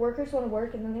 The workers want to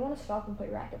work, and then they want to stop and play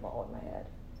racquetball in my head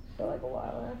for like a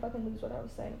while, and I fucking lose what I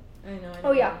was saying. I know.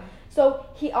 Oh yeah. So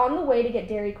on the way to get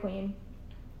Dairy Queen,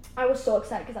 I was so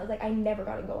excited because I was like, I never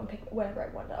got to go and pick whatever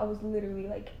I wanted. I was literally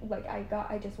like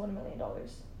I just won $1 million.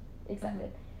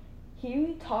 Excited.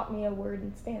 He taught me a word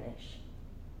in Spanish,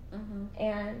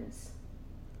 and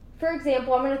for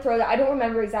example, I'm gonna throw that. I don't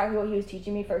remember exactly what he was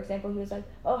teaching me. For example, he was like,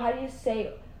 "Oh, how do you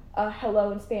say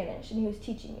hello in Spanish?" And he was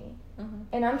teaching me.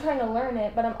 And I'm trying to learn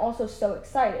it, but I'm also so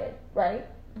excited, right?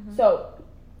 So,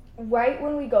 right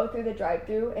when we go through the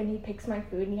drive-thru and he picks my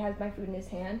food and he has my food in his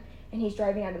hand and he's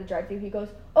driving out of the drive-thru, he goes,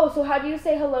 "Oh, so how do you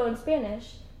say hello in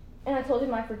Spanish?" And I told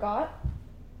him I forgot.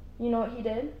 You know what he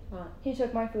did? What? He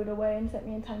took my food away and set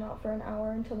me in timeout for an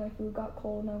hour until my food got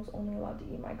cold, and I was only allowed to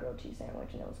eat my grilled cheese sandwich,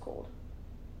 and it was cold.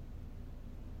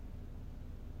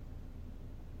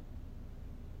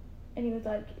 And he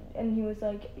was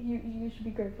like, you should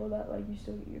be grateful that, like, you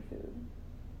still eat your food.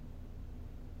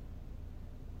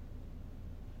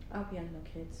 I hope he has no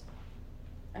kids.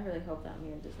 I really hope that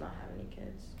man does not have any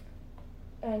kids.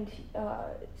 And,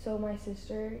 so my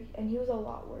sister, and he was a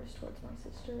lot worse towards my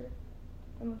sister,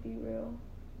 I'm gonna be real,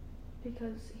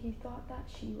 because he thought that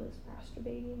she was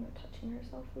masturbating or touching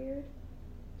herself weird.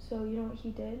 So, you know what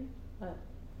he did? What?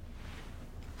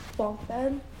 Bunk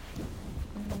bed.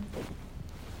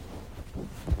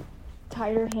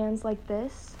 Tied her hands like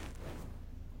this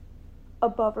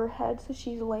above her head, so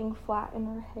she's laying flat and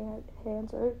her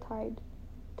hands are tied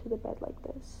to the bed like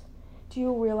this. Do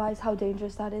you realize how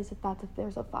dangerous that is? If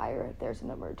there's a fire, if there's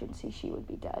an emergency, she would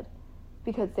be dead.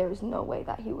 Because there's no way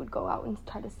that he would go out and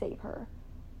try to save her.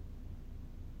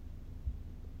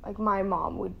 Like, my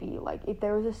mom would be, like, if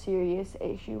there was a serious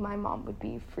issue, my mom would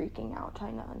be freaking out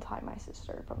trying to untie my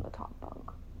sister from the top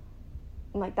bunk.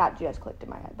 And, like, that just clicked in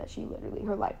my head that she literally,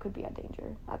 her life could be at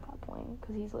danger at that point.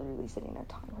 Because he's literally sitting there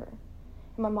tying her.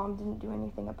 And my mom didn't do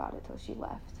anything about it till she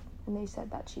left. And they said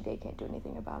that they can't do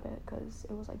anything about it because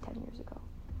it was, like, 10 years ago.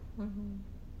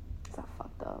 Is that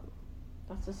fucked up?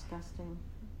 That's disgusting.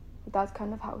 But that's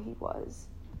kind of how he was.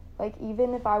 Like,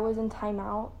 even if I was in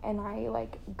timeout and I,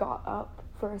 like, got up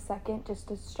for a second just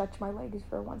to stretch my legs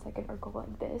for 1 second or go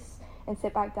like this and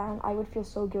sit back down, I would feel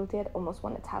so guilty I'd almost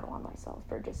want to tattle on myself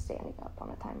for just standing up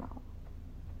on a timeout.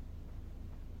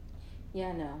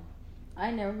 Yeah, no.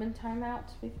 I never been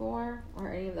timeouts before or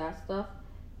any of that stuff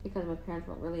because my parents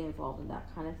weren't really involved in that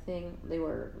kind of thing. They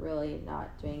were really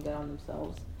not doing good on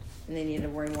themselves. And they needed to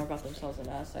worry more about themselves than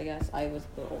us, I guess. I was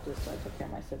the oldest, so I took care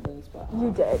of my siblings. But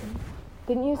You did.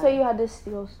 Didn't you say you had to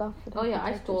steal stuff? Oh, yeah,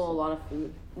 I stole a lot of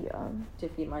food. Yeah. To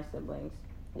feed my siblings.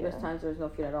 Yeah. There's times there was no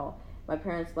food at all. My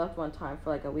parents left one time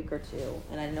for like a week or two,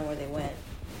 and I didn't know where they went.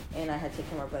 And I had to take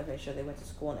care of my brothers, make sure they went to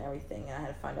school and everything. And I had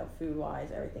to find out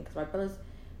food-wise, everything. Because my brothers,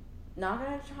 not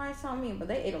going to try sound mean, but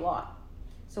they ate a lot.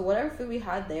 So whatever food we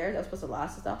had there that was supposed to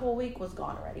last us that whole week was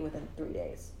gone already within 3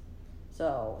 days.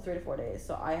 So 3 to 4 days.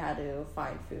 So I had to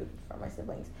find food for my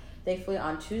siblings. Thankfully,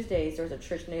 on Tuesdays, there was a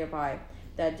church nearby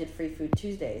that did free food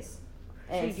Tuesdays.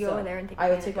 And so you go over there and take I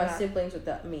would take my siblings with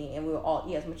me, and we would all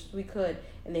eat as much as we could.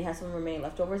 And they had some remaining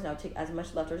leftovers, and I would take as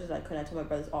much leftovers as I could. I told my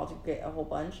brothers all to get a whole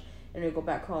bunch, and we'd go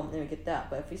back home and we'd get that.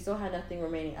 But if we still had nothing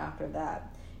remaining after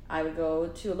that, I would go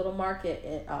to a little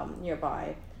market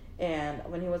nearby. And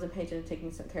when he wasn't paying attention,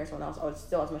 taking some care of someone else, I would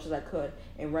steal as much as I could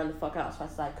and run the fuck out as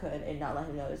fast as I could and not let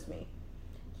him notice me.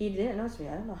 He didn't notice me.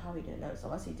 I don't know how he didn't notice,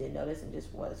 unless he did notice and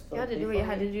just was. You had to do what you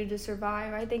had to do to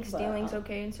survive. I think stealing's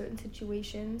okay in certain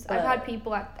situations. I've had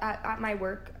people at my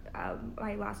work,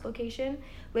 my last location,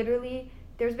 literally,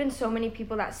 there's been so many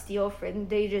people that steal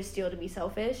they just steal to be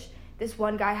selfish. This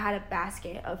one guy had a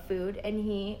basket of food, and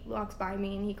he walks by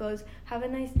me, and he goes,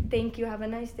 thank you, have a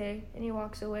nice day. And he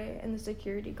walks away, and the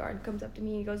security guard comes up to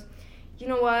me, and he goes, you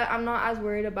know what, I'm not as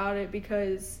worried about it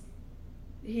because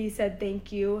he said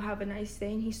thank you, have a nice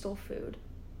day, and he stole food.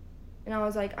 And I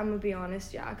was like, I'm gonna be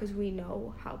honest, yeah, because we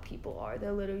know how people are.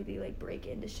 They'll literally like break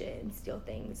into shit and steal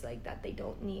things like that they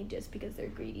don't need just because they're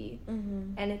greedy.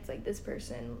 And it's like this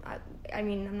person, I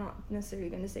mean, I'm not necessarily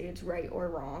gonna say it's right or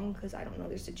wrong because I don't know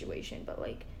their situation, but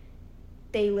like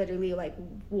they literally like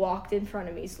walked in front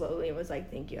of me slowly and was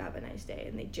like, thank you, have a nice day,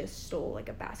 and they just stole like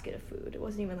a basket of food. It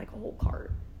wasn't even like a whole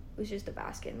cart. It was just a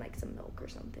basket and like some milk or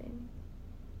something.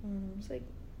 It's like,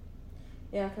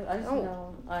 yeah, because I just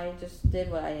know I just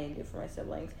did what I needed to do for my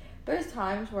siblings. There's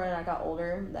times when I got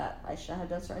older that I shouldn't have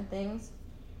done certain things.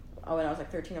 When I was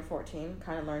like 13 or 14,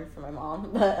 kind of learned from my mom.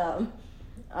 But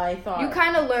I thought... You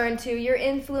kind of learn too. You're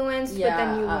influenced, but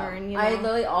then you learn, you know? I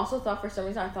literally also thought for some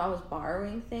reason I thought I was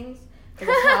borrowing things.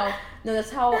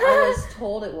 That's how I was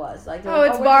told it was. Like,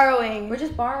 it's borrowing. We're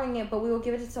just borrowing it, but we will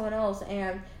give it to someone else,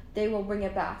 and they will bring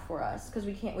it back for us because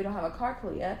we don't have a car,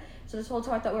 Kaliyah. So this whole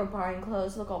time I thought we were borrowing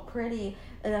clothes to look all pretty,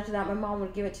 and after that my mom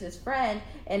would give it to this friend,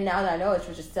 and now that I know it, she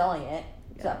was just selling it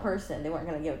to that person. They weren't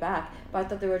going to give it back, but I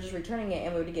thought they were just returning it,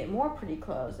 and we would get more pretty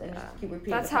clothes and just keep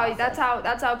repeating. That's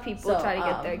how people try to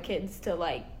get their kids to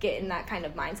like get in that kind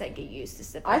of mindset, get used to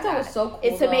stuff. I thought it was so cool.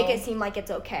 It's to make it seem like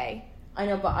it's okay. I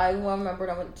know, but I remembered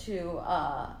I went to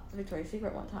Victoria's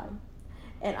Secret one time.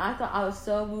 And I thought I was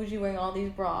so bougie wearing all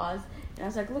these bras. And I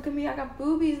was like, look at me, I got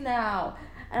boobies now.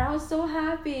 And I was so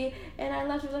happy. And I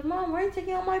left. She was like, Mom, why are you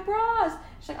taking all my bras?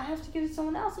 She's like, I have to give it to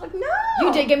someone else. I'm like, no.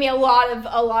 You did give me a lot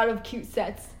of cute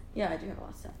sets. Yeah, I do have a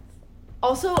lot of sets.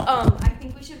 Also, I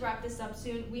think we should wrap this up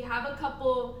soon. We have a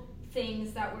couple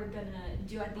things that we're gonna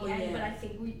do at the end, but I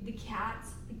think the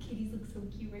kitties look so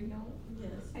cute right now.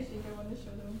 Yes. I think I want to show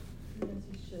them. Yes,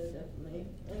 you should, definitely.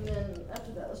 And then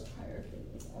after that, let's try our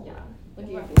things. Yeah. Look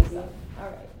at your baby.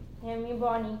 Alright. Hand me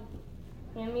Bonnie.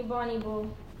 Hand me Bonnie,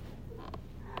 boo.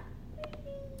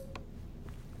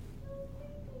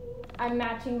 I'm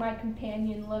matching my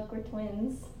companion look. We're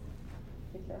twins.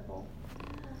 Be careful.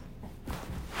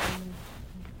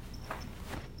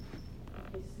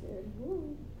 He's scared.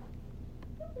 Woo.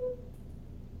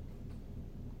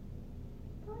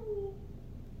 Bonnie.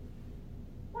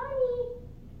 Bonnie.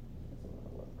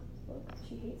 Look,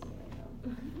 she hates me right now.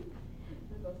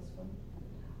 What about this one?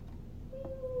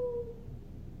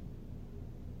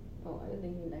 Oh, I didn't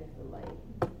think he liked the light.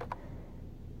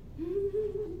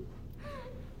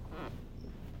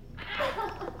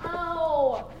 Ow!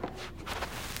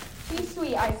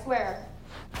 see, I swear.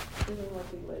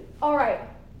 Alright.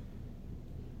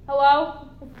 Hello?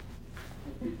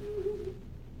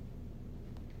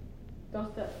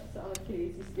 Don't sound like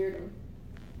kitties. You scared him.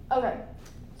 Okay.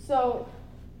 So,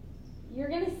 you're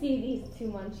gonna see these two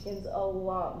munchkins a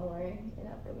lot more in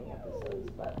upcoming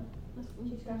episodes, but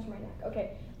she's scratching my neck.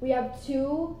 Okay. We have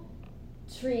 2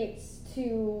 treats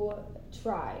to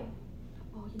try.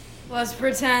 Let's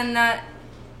pretend that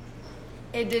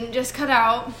it didn't just cut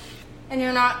out and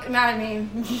you're not mad at me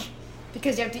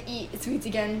because you have to eat sweets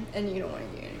again and you don't want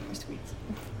to eat any more sweets.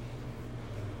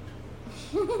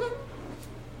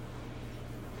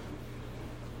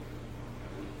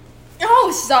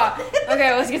 Oh, stop.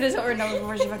 Okay, let's get this over and done with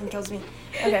before she fucking kills me.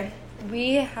 Okay.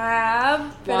 We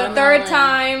have, for the 3rd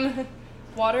time,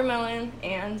 watermelon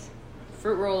and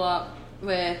fruit roll up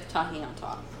with tahini on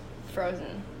top.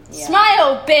 frozen. Yeah.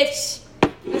 Smile, bitch!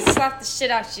 I'm gonna slap the shit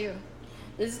out you.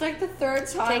 This is like the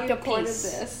 3rd time Take we a recorded piece.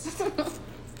 this.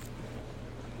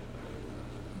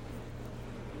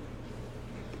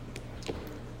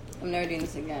 I'm never doing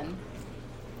this again.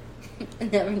 I'm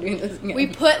never doing this again. We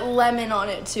put lemon on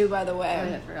it too, by the Oh,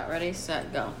 way. I forgot. Ready,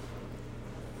 set, go.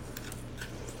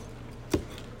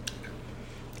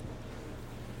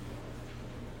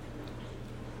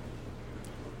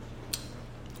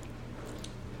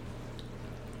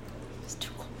 It's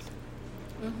too cold.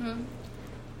 Mm-hmm.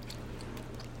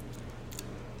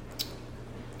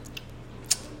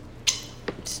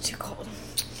 It's too cold.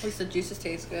 At least the juices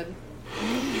taste good.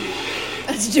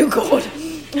 It's too cold.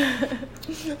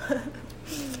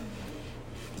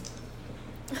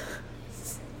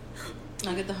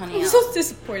 I'll get the honey I'm out. so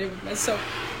disappointed with myself.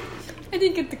 I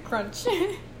didn't get the crunch.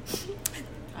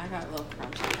 I got a little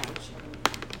crunch.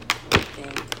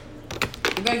 Thing.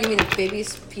 You better give me the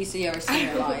biggest piece you ever seen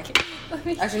in your life.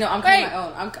 Actually, no, I'm cutting my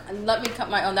own. Let me cut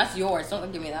my own. That's yours.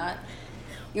 Don't give me that.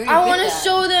 You I want to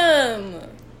show them.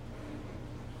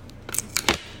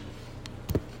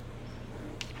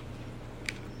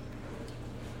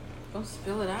 Don't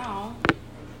spill it out.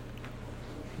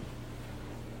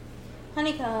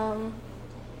 Honeycomb.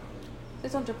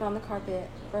 Please don't drip it on the carpet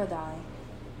or I'll die.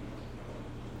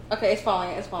 Okay, it's falling.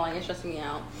 It's falling. It's stressing me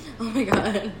out. Oh my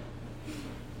god.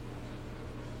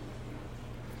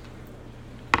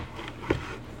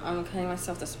 I'm cutting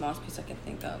myself the smallest piece I can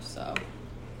think of, so.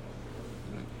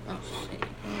 Oh shit.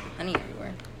 Honey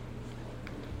everywhere.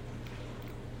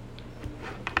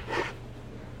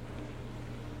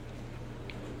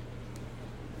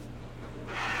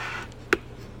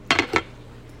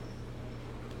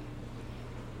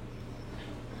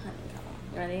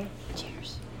 Ready?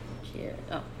 Cheers. Cheers.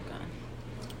 Oh, God.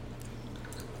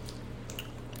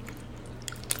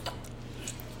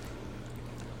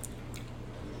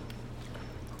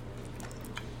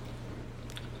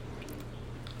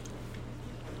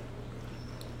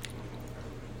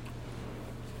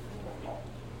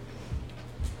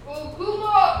 Oh,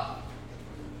 Kuma!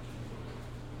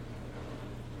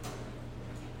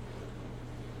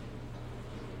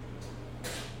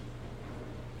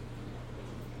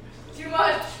 Too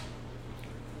much.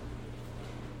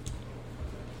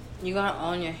 You got it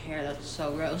all in your hair. That's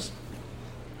so gross.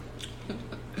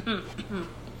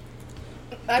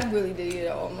 I really did get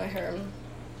it all in my hair.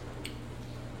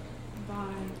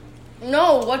 Bye.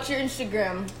 No, what's your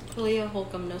Instagram? Kaliyah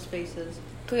Holcomb, no spaces.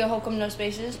 Kyla Holcomb, no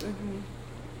spaces. Mm-hmm.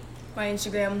 My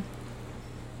Instagram.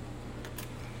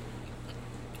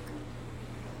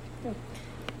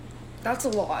 That's a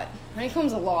lot.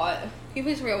 Honeycomb's a lot. Can you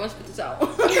please hurry up? I want to spit this out.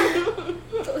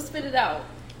 Go spit it out.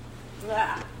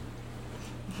 Ah.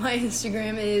 My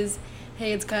Instagram is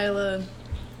Hey It's Kyla,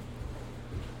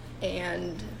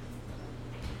 and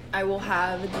I will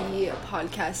have the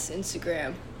podcast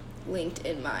Instagram linked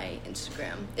in my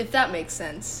Instagram, if that makes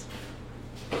sense.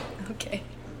 Okay.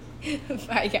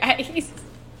 Bye, guys.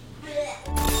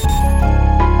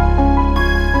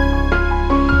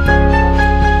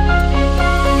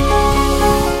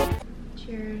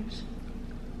 Cheers.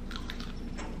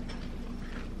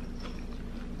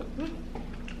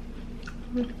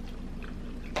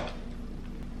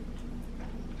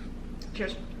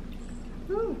 Cheers.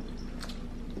 Woo.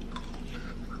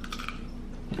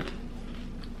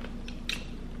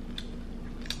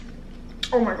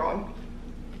 Oh my god.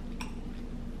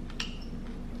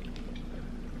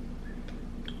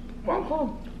 Wow,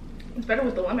 cool. It's better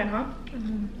with the lemon, huh?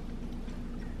 Mm-hmm.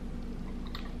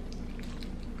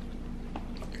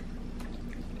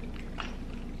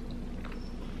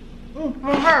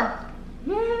 My hair.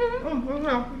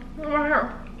 My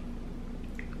hair.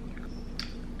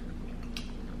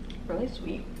 Really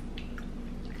sweet.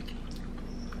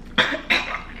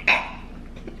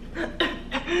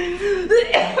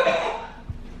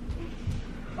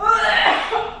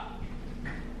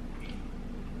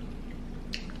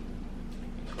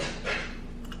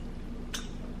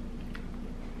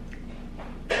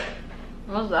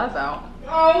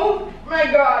 Oh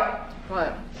my god.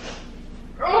 What?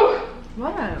 Oh.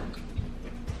 What?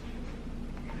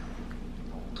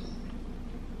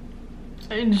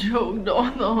 I choked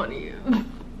on the honey.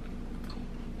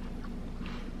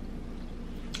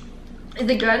 Is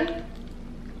it good?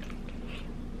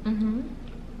 Mm-hmm.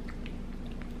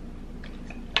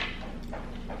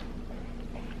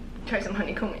 Try some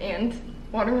honeycomb and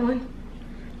watermelon.